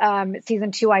 but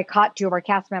season 2, I caught 2 of our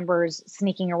cast members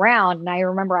sneaking around. And I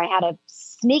remember I had a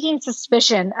sneaking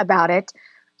suspicion about it.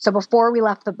 So before we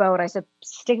left the boat, I said,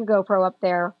 stick a GoPro up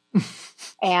there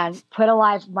and put a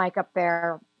live mic up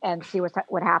there and see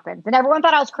what happens. And everyone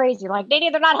thought I was crazy. Like,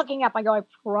 they're not hooking up. I go, I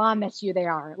promise you they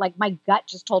are. Like, my gut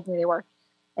just told me they were.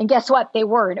 And guess what? They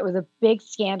were. And it was a big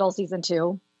scandal season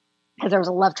 2, because there was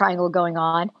a love triangle going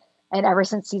on. And ever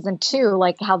since season 2,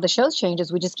 like how the shows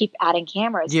changes, we just keep adding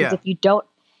cameras. Yeah. Because if you don't,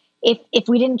 if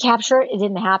we didn't capture it, it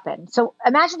didn't happen. So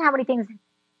imagine how many things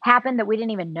happened that we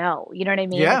didn't even know. You know what I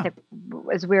mean? Yeah. Like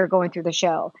as we were going through the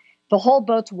show, the whole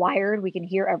boat's wired. We can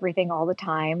hear everything all the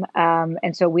time.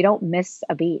 And so we don't miss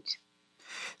a beat.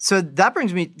 So that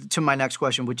brings me to my next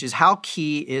question, which is how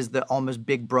key is the almost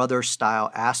Big Brother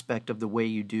style aspect of the way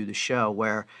you do the show,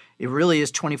 where it really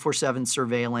is 24/7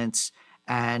 surveillance,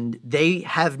 and they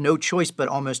have no choice but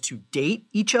almost to date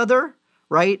each other,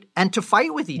 right? And to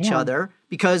fight with each other,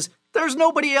 because there's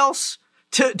nobody else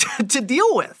to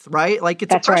deal with, right? Like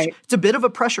it's it's a bit of a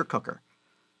pressure cooker.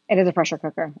 It is a pressure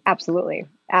cooker. Absolutely.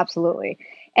 Absolutely.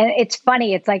 And it's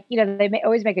funny. It's like, they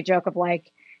always make a joke of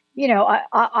like,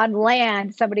 on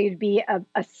land, somebody would be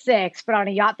a 6, but on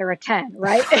a yacht, they're a 10,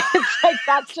 right? It's like,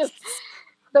 that's just,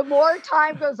 the more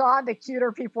time goes on, the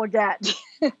cuter people get.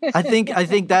 I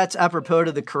think that's apropos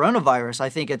to the coronavirus. I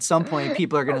think at some point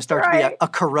people are going to start to be a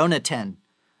Corona 10.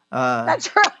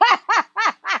 That's right.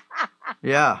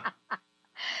 Yeah.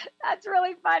 That's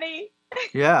really funny.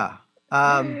 Yeah.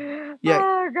 Yeah.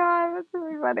 Oh God, that's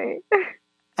really funny.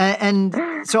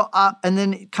 And so, and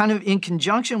then kind of in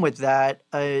conjunction with that,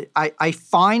 I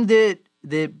find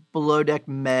that Below Deck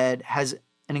Med has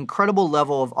an incredible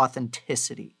level of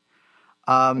authenticity.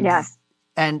 Yes.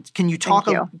 And can you talk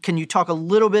a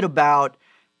little bit about,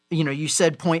 you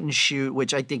said point and shoot,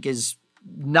 which I think is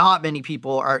not many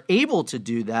people are able to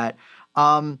do that.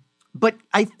 But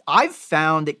I've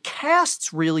found that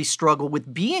casts really struggle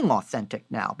with being authentic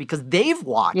now because they've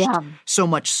watched so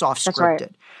much soft scripted.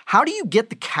 Right. How do you get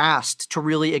the cast to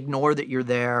really ignore that you're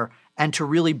there and to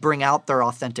really bring out their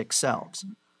authentic selves?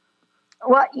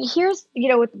 Well, here's,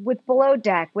 with Below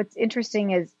Deck, what's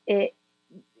interesting is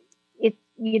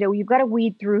you've got to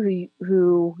weed through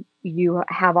who you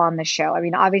have on the show. I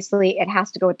mean, obviously it has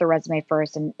to go with the resume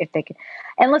first. And if they can,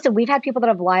 and listen, we've had people that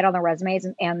have lied on their resumes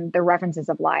and their references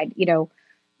have lied,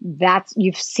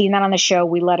 you've seen that on the show.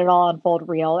 We let it all unfold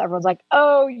real. Everyone's like,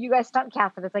 oh, you guys stunt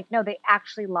casted. It's like, no, they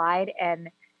actually lied and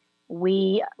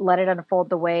we let it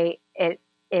unfold the way it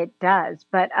does.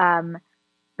 But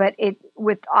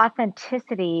with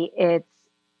authenticity, it's,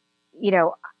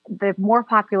 the more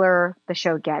popular the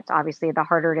show gets, obviously, the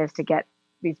harder it is to get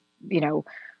these,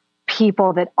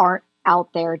 people that aren't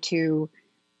out there to,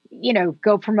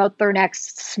 go promote their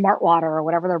next smart water or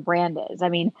whatever their brand is. I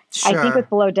mean, sure. I think with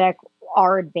Below Deck,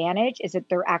 our advantage is that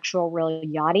they're actual real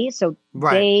yachties. So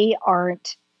they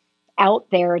aren't out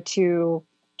there to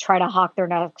try to hawk their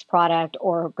next product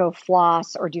or go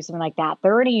floss or do something like that.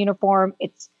 They're in a uniform.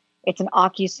 It's an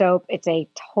OcuSoap. It's a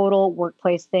total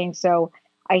workplace thing. So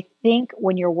I think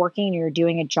when you're working and you're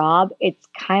doing a job, it's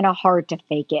kind of hard to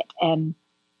fake it. And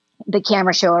the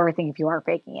cameras show everything if you are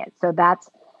faking it. So that's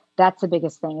the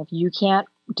biggest thing. If you can't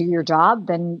do your job,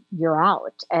 then you're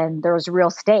out. And there's real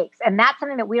stakes. And that's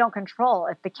something that we don't control.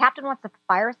 If the captain wants to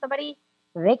fire somebody,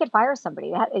 they could fire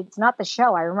somebody. It's not the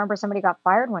show. I remember somebody got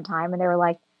fired one time and they were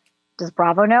like, does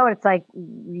Bravo know? And it's like,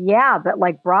 yeah, but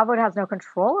like Bravo has no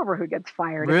control over who gets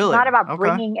fired. Really? It's not about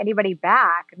bringing anybody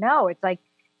back. No, it's like,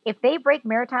 if they break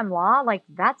maritime law, like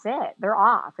that's it. They're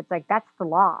off. It's like, that's the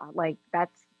law. Like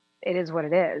it is what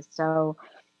it is. So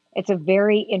it's a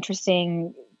very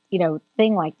interesting,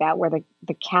 thing like that where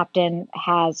the captain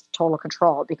has total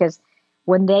control, because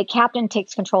when the captain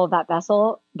takes control of that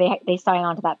vessel, they sign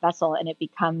on to that vessel and it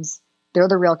becomes, they're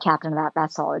the real captain of that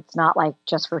vessel. It's not like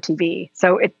just for TV.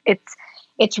 So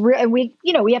it's real. And we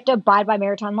have to abide by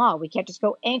maritime law. We can't just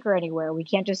go anchor anywhere. We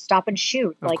can't just stop and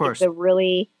shoot. Of course.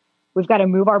 We've got to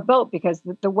move our boat because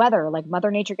the weather, like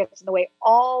Mother Nature gets in the way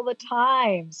all the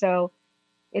time. So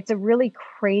it's a really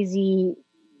crazy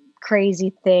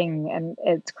thing. And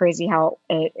it's crazy how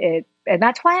and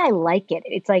that's why I like it.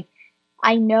 It's like,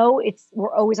 I know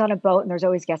we're always on a boat and there's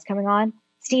always guests coming on.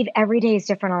 Steve, every day is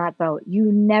different on that boat.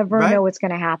 You never know what's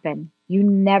going to happen. You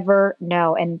never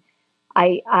know. And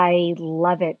I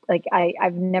love it. Like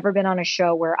I've never been on a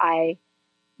show where I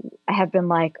have been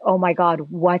like, oh my God,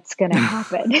 what's going to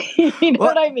happen? You know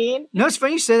what I mean? No, it's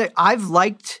funny you say that. I've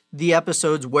liked the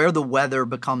episodes where the weather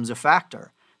becomes a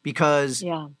factor because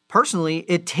personally,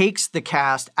 it takes the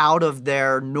cast out of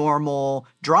their normal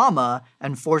drama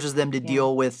and forces them to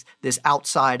deal with this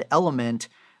outside element.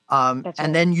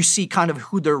 And then you see kind of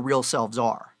who their real selves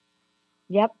are.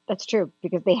 Yep, that's true,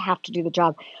 because they have to do the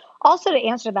job. Also, to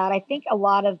answer that, I think a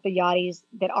lot of the yachties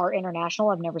that are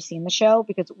international have never seen the show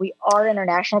because we are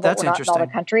international, but we're not in all the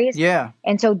countries. Yeah.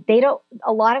 And so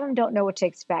a lot of them don't know what to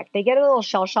expect. They get a little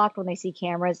shell shocked when they see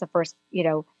cameras the first,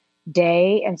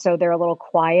 day. And so they're a little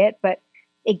quiet, but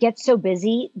it gets so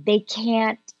busy,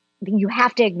 you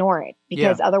have to ignore it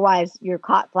because otherwise you're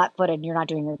caught flat footed and you're not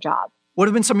doing your job. What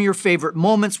have been some of your favorite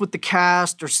moments with the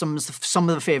cast or some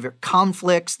of the favorite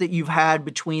conflicts that you've had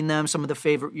between them, some of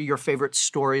your favorite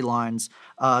storylines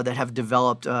that have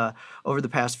developed over the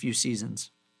past few seasons?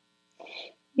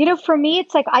 For me,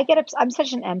 it's like I'm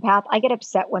such an empath. I get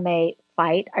upset when they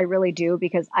fight. I really do,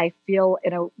 because I feel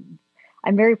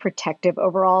I'm very protective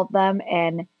over all of them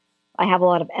and I have a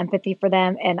lot of empathy for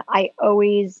them. And I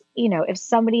always, if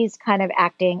somebody's kind of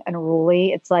acting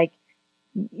unruly, it's like,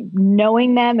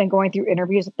 knowing them and going through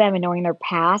interviews with them and knowing their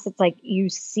past, it's like you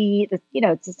see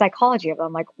it's the psychology of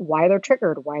them, like why they're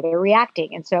triggered, why they're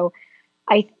reacting. And so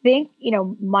I think,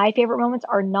 my favorite moments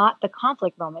are not the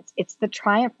conflict moments. It's the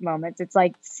triumph moments. It's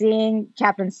like seeing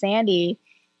Captain Sandy,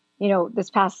 this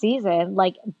past season,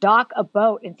 like dock a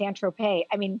boat in Saint-Tropez.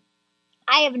 I mean,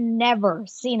 I have never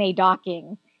seen a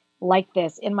docking like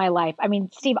this in my life. I mean,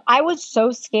 Steve, I was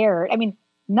so scared. I mean,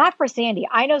 not for Sandy.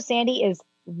 I know Sandy is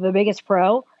the biggest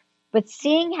pro, but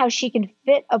seeing how she can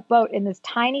fit a boat in this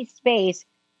tiny space,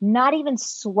 not even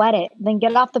sweat it, then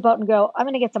get off the boat and go, I'm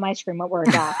going to get some ice cream when we're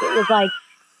docked. It was like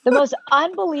the most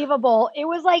unbelievable. It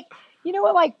was like,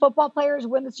 when like football players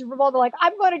win the Super Bowl, they're like,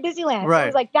 I'm going to Disneyland. Right. It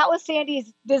was like, that was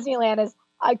Sandy's Disneyland, as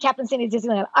Captain Sandy's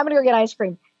Disneyland. I'm going to go get ice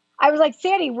cream. I was like,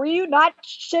 Sandy, were you not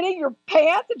shitting your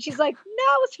pants? And she's like,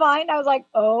 no, it's fine. I was like,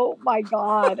 oh my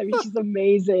God. I mean, she's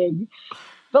amazing.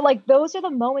 But like, those are the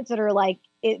moments that are like,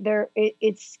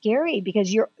 it's scary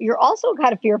because you're also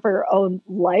kind of fear for your own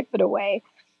life in a way.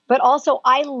 But also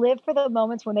I live for the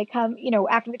moments when they come,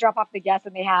 after they drop off the guests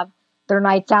and they have their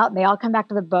nights out and they all come back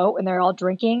to the boat and they're all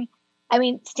drinking. I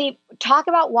mean, Steve, talk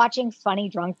about watching funny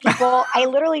drunk people. I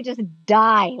literally just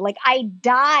die. Like I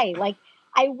die. Like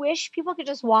I wish people could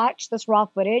just watch this raw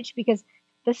footage, because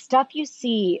the stuff you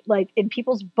see like in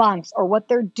people's bunks or what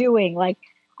they're doing, like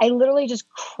I literally just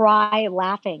cry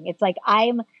laughing. It's like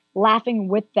I'm laughing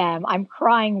with them. I'm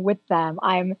crying with them.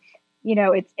 The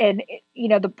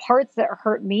parts that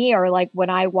hurt me are like when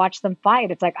I watch them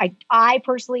fight. It's like I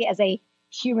personally, as a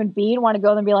human being, want to go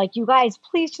there and be like, you guys,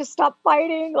 please just stop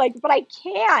fighting. Like, but I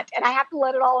can't, and I have to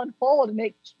let it all unfold, and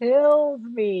it kills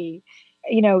me.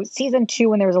 Season 2,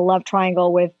 when there was a love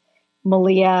triangle with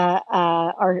Malia,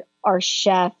 our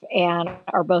chef, and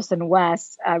our bosun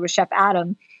Wes, with Chef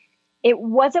Adam. It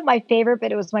wasn't my favorite,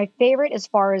 but it was my favorite as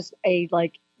far as a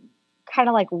kind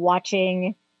of like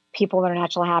watching people in their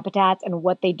natural habitats and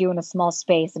what they do in a small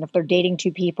space, and if they're dating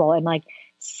two people, and like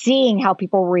seeing how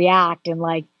people react, and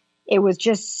like it was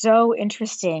just so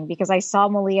interesting because I saw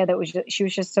Malia she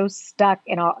was just so stuck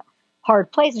in a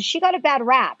hard place, and she got a bad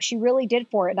rap. She really did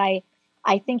for it, and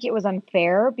I think it was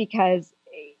unfair because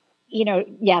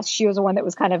yes, she was the one that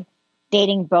was kind of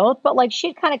dating both, but like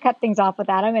she'd kind of cut things off with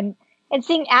Adam, and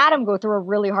seeing Adam go through a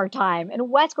really hard time and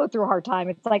Wes go through a hard time.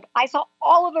 It's like, I saw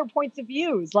all of their points of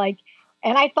views, like,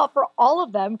 and I felt for all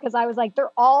of them because I was like,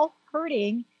 they're all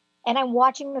hurting, and I'm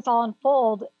watching this all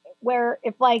unfold. Where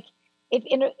if I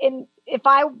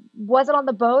wasn't on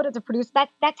the boat as a producer,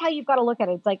 that's how you've got to look at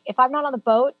it. It's like, if I'm not on the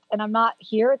boat and I'm not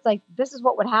here, it's like, this is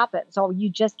what would happen. So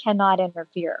you just cannot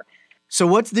interfere. So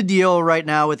what's the deal right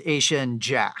now with Aisha and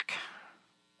Jack?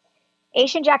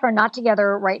 Aisha and Jack are not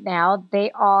together right now.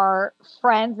 They are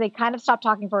friends. They kind of stopped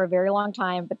talking for a very long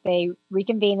time, but they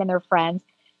reconvened and they're friends.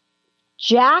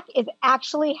 Jack is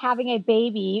actually having a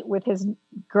baby with his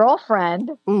girlfriend,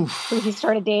 who he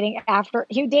started dating after.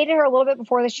 He dated her a little bit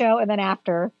before the show and then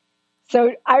after.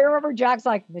 So I remember Jack's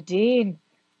like, Nadine,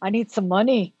 I need some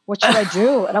money. What should I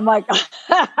do? And I'm like,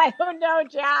 I don't know,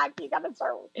 Jack. You got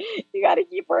to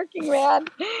keep working, man.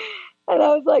 And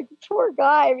I was like, poor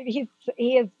guy. I mean,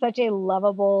 he is such a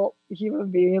lovable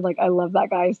human being. Like, I love that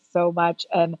guy so much.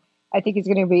 And I think he's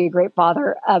going to be a great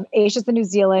father. Aisha's in New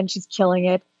Zealand. She's killing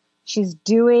it. She's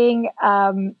doing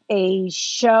a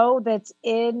show that's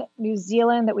in New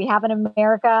Zealand that we have in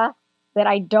America that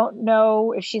I don't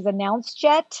know if she's announced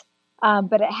yet,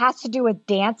 but it has to do with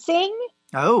dancing.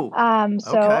 So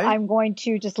okay. I'm going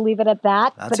to just leave it at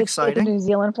that. That's but exciting. It's a New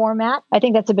Zealand format. I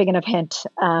think that's a big enough hint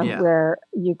where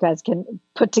you guys can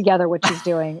put together what she's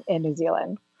doing in New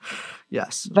Zealand.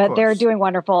 Yes. But they're doing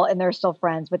wonderful and they're still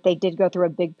friends, but they did go through a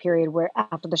big period where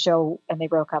after the show and they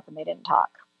broke up and they didn't talk.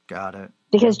 Got it.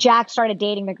 Because Jack started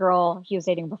dating the girl he was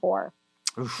dating before.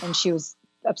 Oof. And she was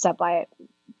upset by it.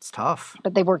 It's tough.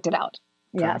 But they worked it out.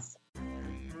 Okay. Yes.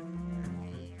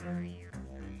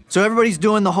 So everybody's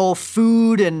doing the whole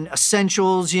food and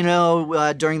essentials,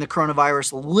 during the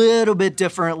coronavirus a little bit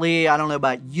differently. I don't know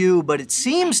about you, but it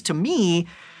seems to me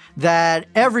that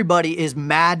everybody is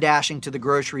mad dashing to the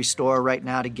grocery store right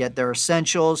now to get their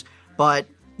essentials. But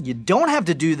you don't have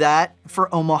to do that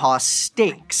for Omaha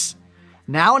Steaks.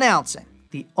 Now announcing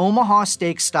the Omaha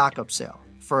Steaks stock-up sale.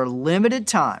 For a limited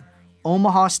time,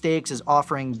 Omaha Steaks is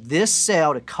offering this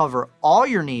sale to cover all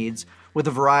your needs with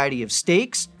a variety of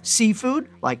steaks, seafood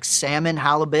like salmon,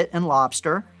 halibut, and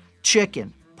lobster,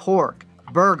 chicken, pork,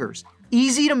 burgers,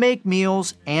 easy-to-make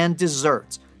meals, and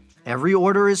desserts. Every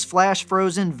order is flash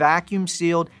frozen, vacuum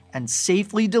sealed, and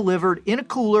safely delivered in a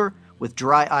cooler with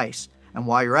dry ice. And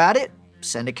while you're at it,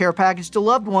 send a care package to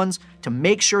loved ones to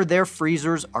make sure their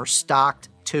freezers are stocked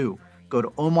too. Go to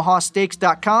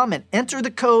omahasteaks.com and enter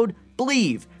the code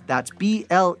BLEAV, that's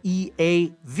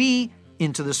BLEAV,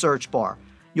 into the search bar.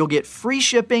 You'll get free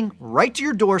shipping right to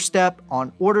your doorstep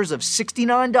on orders of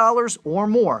 $69 or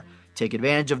more. Take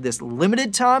advantage of this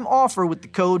limited time offer with the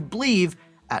code BLEAV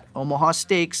at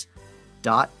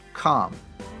omahasteaks.com.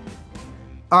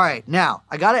 All right, now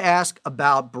I got to ask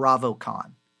about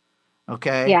BravoCon.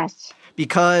 Okay? Yes.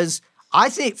 Because I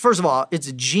think, first of all, it's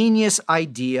a genius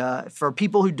idea. For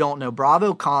people who don't know,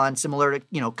 BravoCon, similar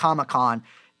to, Comic-Con,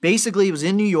 basically it was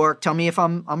in New York. Tell me if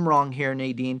I'm wrong here,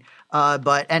 Nadine.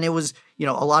 And it was,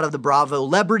 a lot of the Bravo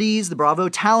celebrities, the Bravo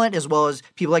talent, as well as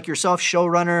people like yourself,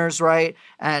 showrunners, right?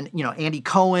 And, Andy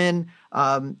Cohen.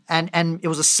 And it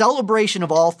was a celebration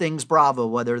of all things Bravo,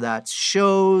 whether that's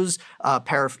shows,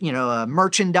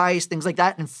 merchandise, things like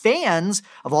that. And fans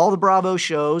of all the Bravo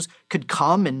shows could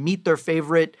come and meet their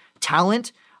favorite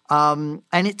talent. And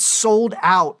it sold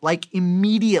out like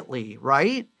immediately,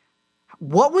 right?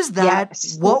 What was that?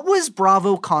 Yes. What was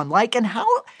BravoCon like? And how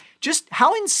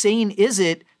insane is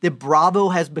it that Bravo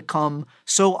has become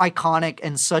so iconic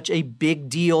and such a big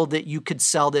deal that you could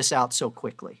sell this out so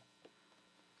quickly?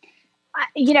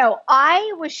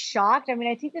 I was shocked. I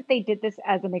mean, I think that they did this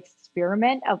as an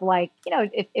experiment of like,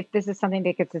 if this is something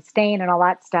they could sustain and all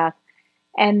that stuff.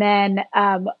 And then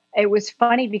it was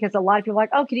funny because a lot of people were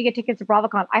like, oh, can you get tickets to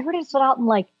BravoCon? I heard it sold out in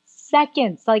like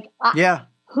seconds. Like, yeah.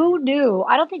 Who knew?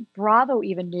 I don't think Bravo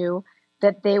even knew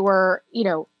that they were,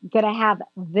 going to have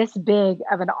this big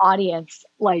of an audience.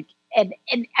 Like, and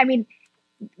I mean,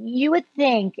 you would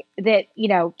think that,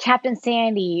 Captain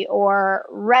Sandy or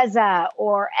Reza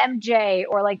or MJ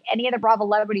or like any of the Bravo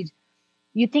celebrities,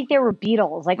 you'd think they were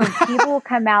Beatles. Like when people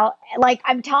come out, like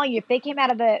I'm telling you, if they came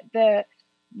out of the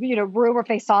room or if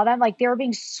they saw them, like they were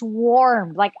being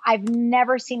swarmed. Like I've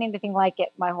never seen anything like it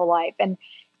my whole life. And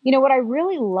what I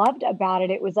really loved about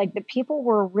it was like the people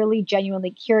were really genuinely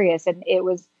curious, and it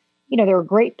was, there were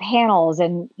great panels,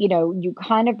 and, you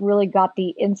kind of really got the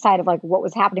insight of like what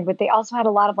was happening, but they also had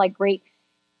a lot of like great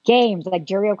games. Like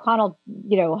Jerry O'Connell,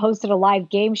 hosted a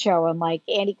live game show, and like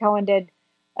Andy Cohen did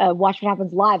Watch What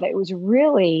Happens Live. It was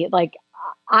really like,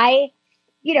 I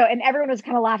and everyone was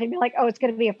kind of laughing, me like, oh, it's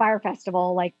going to be a fire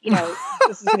festival. Like,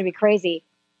 this is going to be crazy.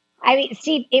 I mean,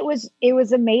 Steve, it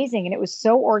was amazing, and it was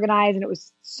so organized, and it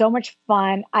was so much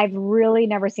fun. I've really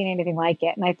never seen anything like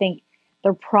it. And I think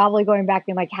they're probably going back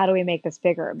and like, how do we make this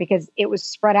bigger? Because it was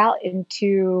spread out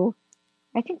into,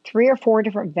 I think, 3 or 4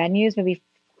 different venues, maybe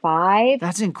 5.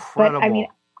 That's incredible. But I mean,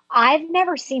 I've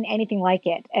never seen anything like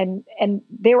it. And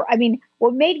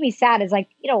what made me sad is like,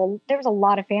 there was a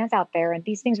lot of fans out there, and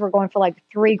these things were going for like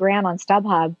 $3,000 on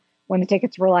StubHub when the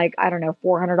tickets were like, I don't know,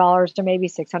 $400 to maybe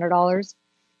 $600.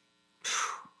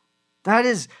 That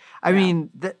is, I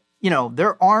mean,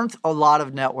 there aren't a lot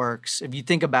of networks, if you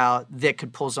think about, that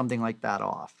could pull something like that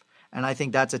off. And I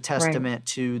think that's a testament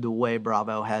to the way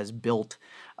Bravo has built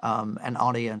an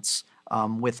audience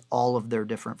with all of their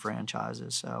different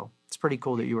franchises. So it's pretty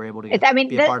cool that you were able to be a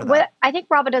part of that. What I think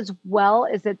Bravo does well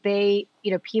is that they,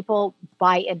 people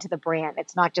buy into the brand.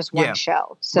 It's not just one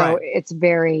show. So it's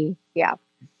very, Yeah.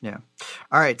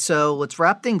 All right. So let's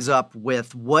wrap things up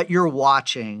with what you're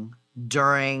watching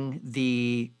during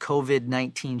the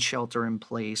COVID-19 shelter in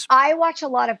place. I watch a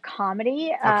lot of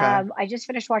comedy. Okay. I just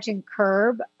finished watching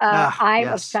Curb. I'm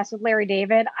obsessed with Larry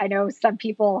David. I know some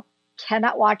people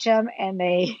cannot watch him, and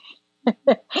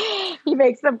he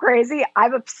makes them crazy.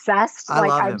 I'm obsessed.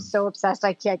 I'm so obsessed.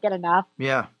 I can't get enough.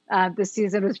 Yeah. This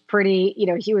season was pretty,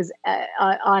 he was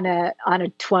on a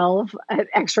 12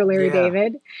 extra Larry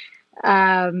David.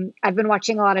 I've been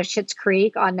watching a lot of Schitt's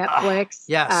Creek on Netflix.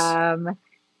 Yes.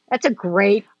 That's a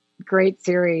great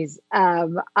series.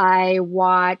 I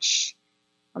watch,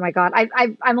 oh my God,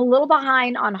 I'm a little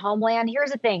behind on Homeland.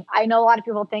 Here's the thing. I know a lot of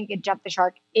people think it jumped the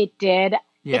shark. It did.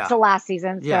 Yeah. It's the last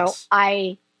season. So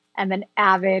I am an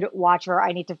avid watcher.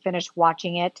 I need to finish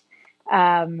watching it.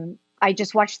 I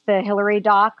just watched the Hillary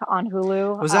doc on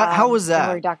Hulu. How was that?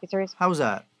 Hillary docuseries. How was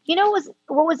that?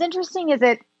 What was interesting is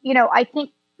that, I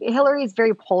think Hillary is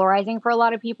very polarizing for a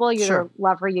lot of people. You either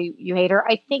love her, you hate her.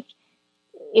 I think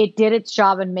it did its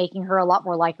job in making her a lot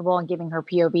more likable and giving her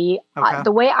POV. Okay.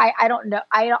 The way I don't know,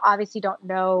 I obviously don't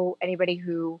know anybody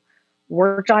who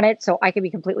worked on it, so I could be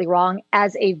completely wrong.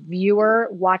 As a viewer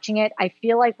watching it, I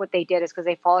feel like what they did is because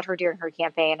they followed her during her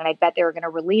campaign, and I bet they were going to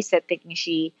release it thinking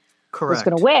she was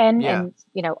going to win. Yeah.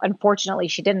 And, unfortunately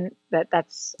she didn't.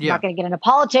 That's I'm not going to get into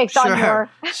politics on your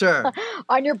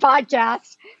on your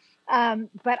podcast.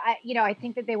 But I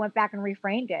think that they went back and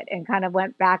reframed it and kind of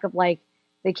went back of like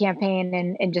the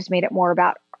campaign and just made it more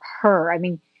about her. I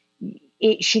mean,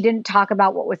 she didn't talk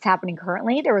about what was happening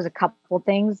currently. There was a couple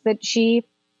things that she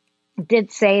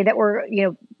did say that were,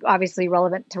 obviously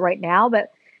relevant to right now.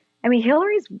 But I mean,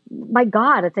 Hillary's, my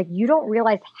God, it's like, you don't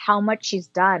realize how much she's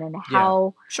done and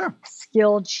how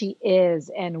skilled she is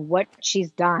and what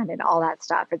she's done and all that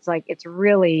stuff. It's like, it's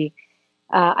really,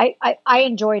 I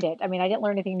enjoyed it. I mean, I didn't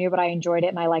learn anything new, but I enjoyed it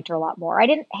and I liked her a lot more. I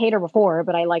didn't hate her before,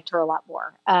 but I liked her a lot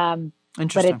more.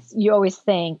 Interesting. But you always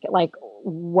think like,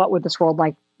 what would this world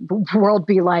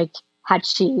be like had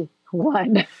she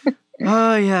won?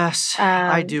 Oh yes.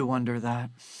 I do wonder that.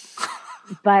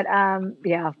 But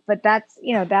but that's,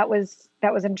 that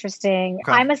was interesting.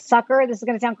 Okay. I'm a sucker. This is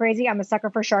going to sound crazy. I'm a sucker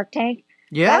for Shark Tank.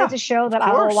 Yeah. That is a show that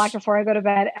I will watch before I go to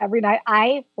bed every night.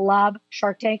 I love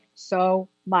Shark Tank so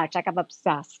much. Like, I'm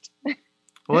obsessed.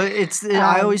 Well,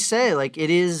 I always say, like,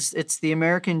 it's the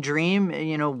American dream,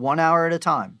 1 hour at a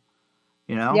time.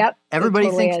 Yep. Everybody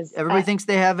thinks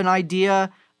they have an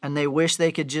idea and they wish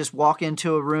they could just walk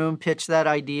into a room, pitch that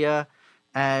idea,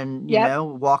 and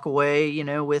walk away,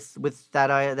 with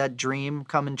that dream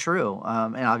coming true.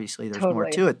 And obviously, there's more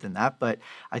to it than that, but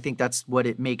I think that's what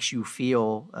it makes you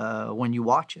feel when you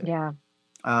watch it. Yeah.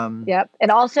 Yep.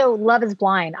 And also, Love Is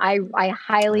Blind. I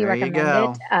highly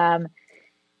recommend it.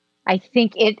 I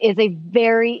think it is a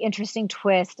very interesting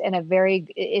twist and a very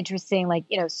interesting,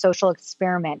 social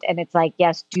experiment. And it's like,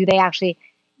 yes, do they actually,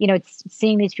 it's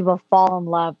seeing these people fall in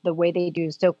love the way they do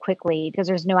so quickly because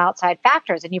there's no outside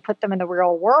factors and you put them in the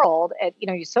real world and,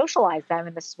 you socialize them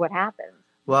and this is what happens.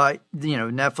 Well,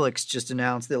 Netflix just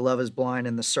announced that Love Is Blind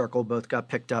and The Circle both got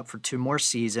picked up for 2 more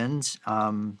seasons.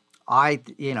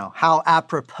 How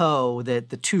apropos that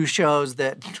the 2 shows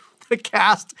that the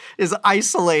cast is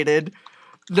isolated.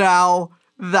 Now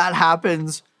that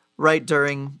happens right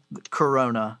during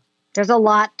Corona. There's a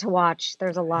lot to watch.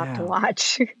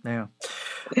 Yeah.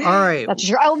 All right. That's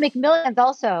true. Oh, McMillions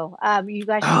also. You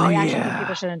guys should, think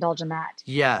people should indulge in that.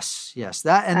 Yes.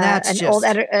 That's old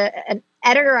an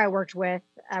editor I worked with,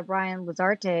 Brian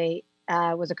Lazarte,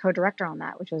 was a co-director on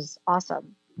that, which was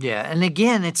awesome. Yeah. And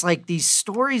again, it's like these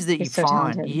stories that He's you so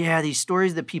find. talented. Yeah. These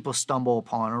stories that people stumble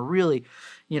upon are really,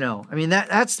 I mean,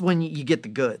 that's when you get the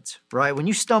goods, right? When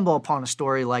you stumble upon a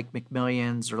story like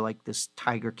McMillions or like this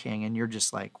Tiger King and you're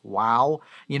just like, wow,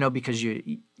 because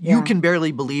you can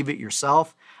barely believe it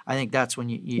yourself. I think that's when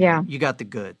you got the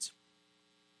goods.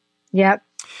 Yep.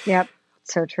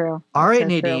 So true. All right, so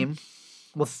Nadine. True.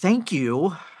 Well, thank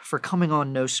you for coming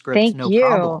on No Script, No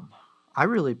Problem. I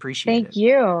really appreciate it. Thank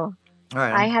you. All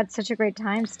right. I had such a great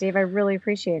time, Steve. I really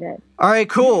appreciate it. All right,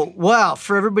 cool. Well,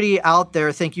 for everybody out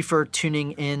there, thank you for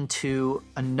tuning in to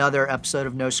another episode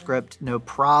of No Script, No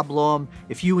Problem.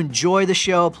 If you enjoy the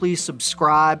show, please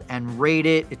subscribe and rate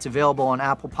it. It's available on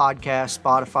Apple Podcasts,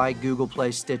 Spotify, Google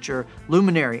Play, Stitcher,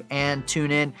 Luminary, and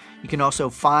TuneIn. You can also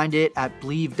find it at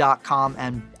Believe.com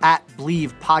and at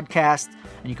Believe Podcast.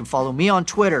 And you can follow me on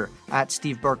Twitter at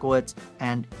Steve Berkowitz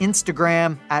and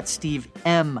Instagram at Steve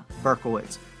M.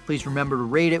 Berkowitz. Please remember to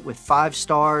rate it with 5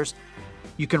 stars.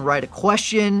 You can write a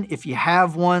question if you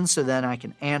have one, so then I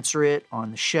can answer it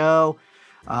on the show.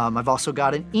 I've also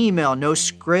got an email,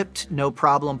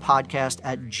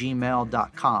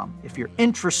 noscriptnoproblempodcast@gmail.com. If you're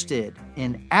interested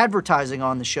in advertising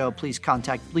on the show, please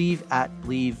contact Believe at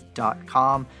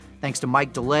Believe.com. Thanks to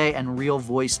Mike DeLay and Real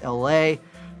Voice LA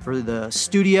for the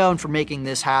studio and for making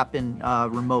this happen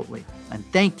remotely. And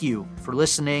thank you for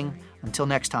listening. Until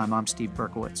next time, I'm Steve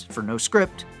Berkowitz for No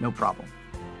Script, No Problem.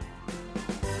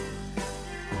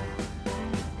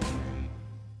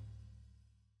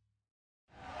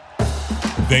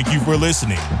 Thank you for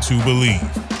listening to Believe.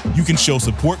 You can show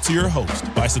support to your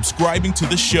host by subscribing to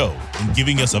the show and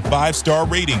giving us a 5-star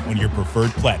rating on your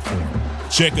preferred platform.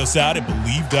 Check us out at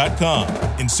Believe.com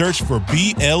and search for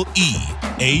BLEAV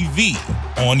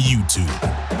on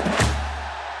YouTube.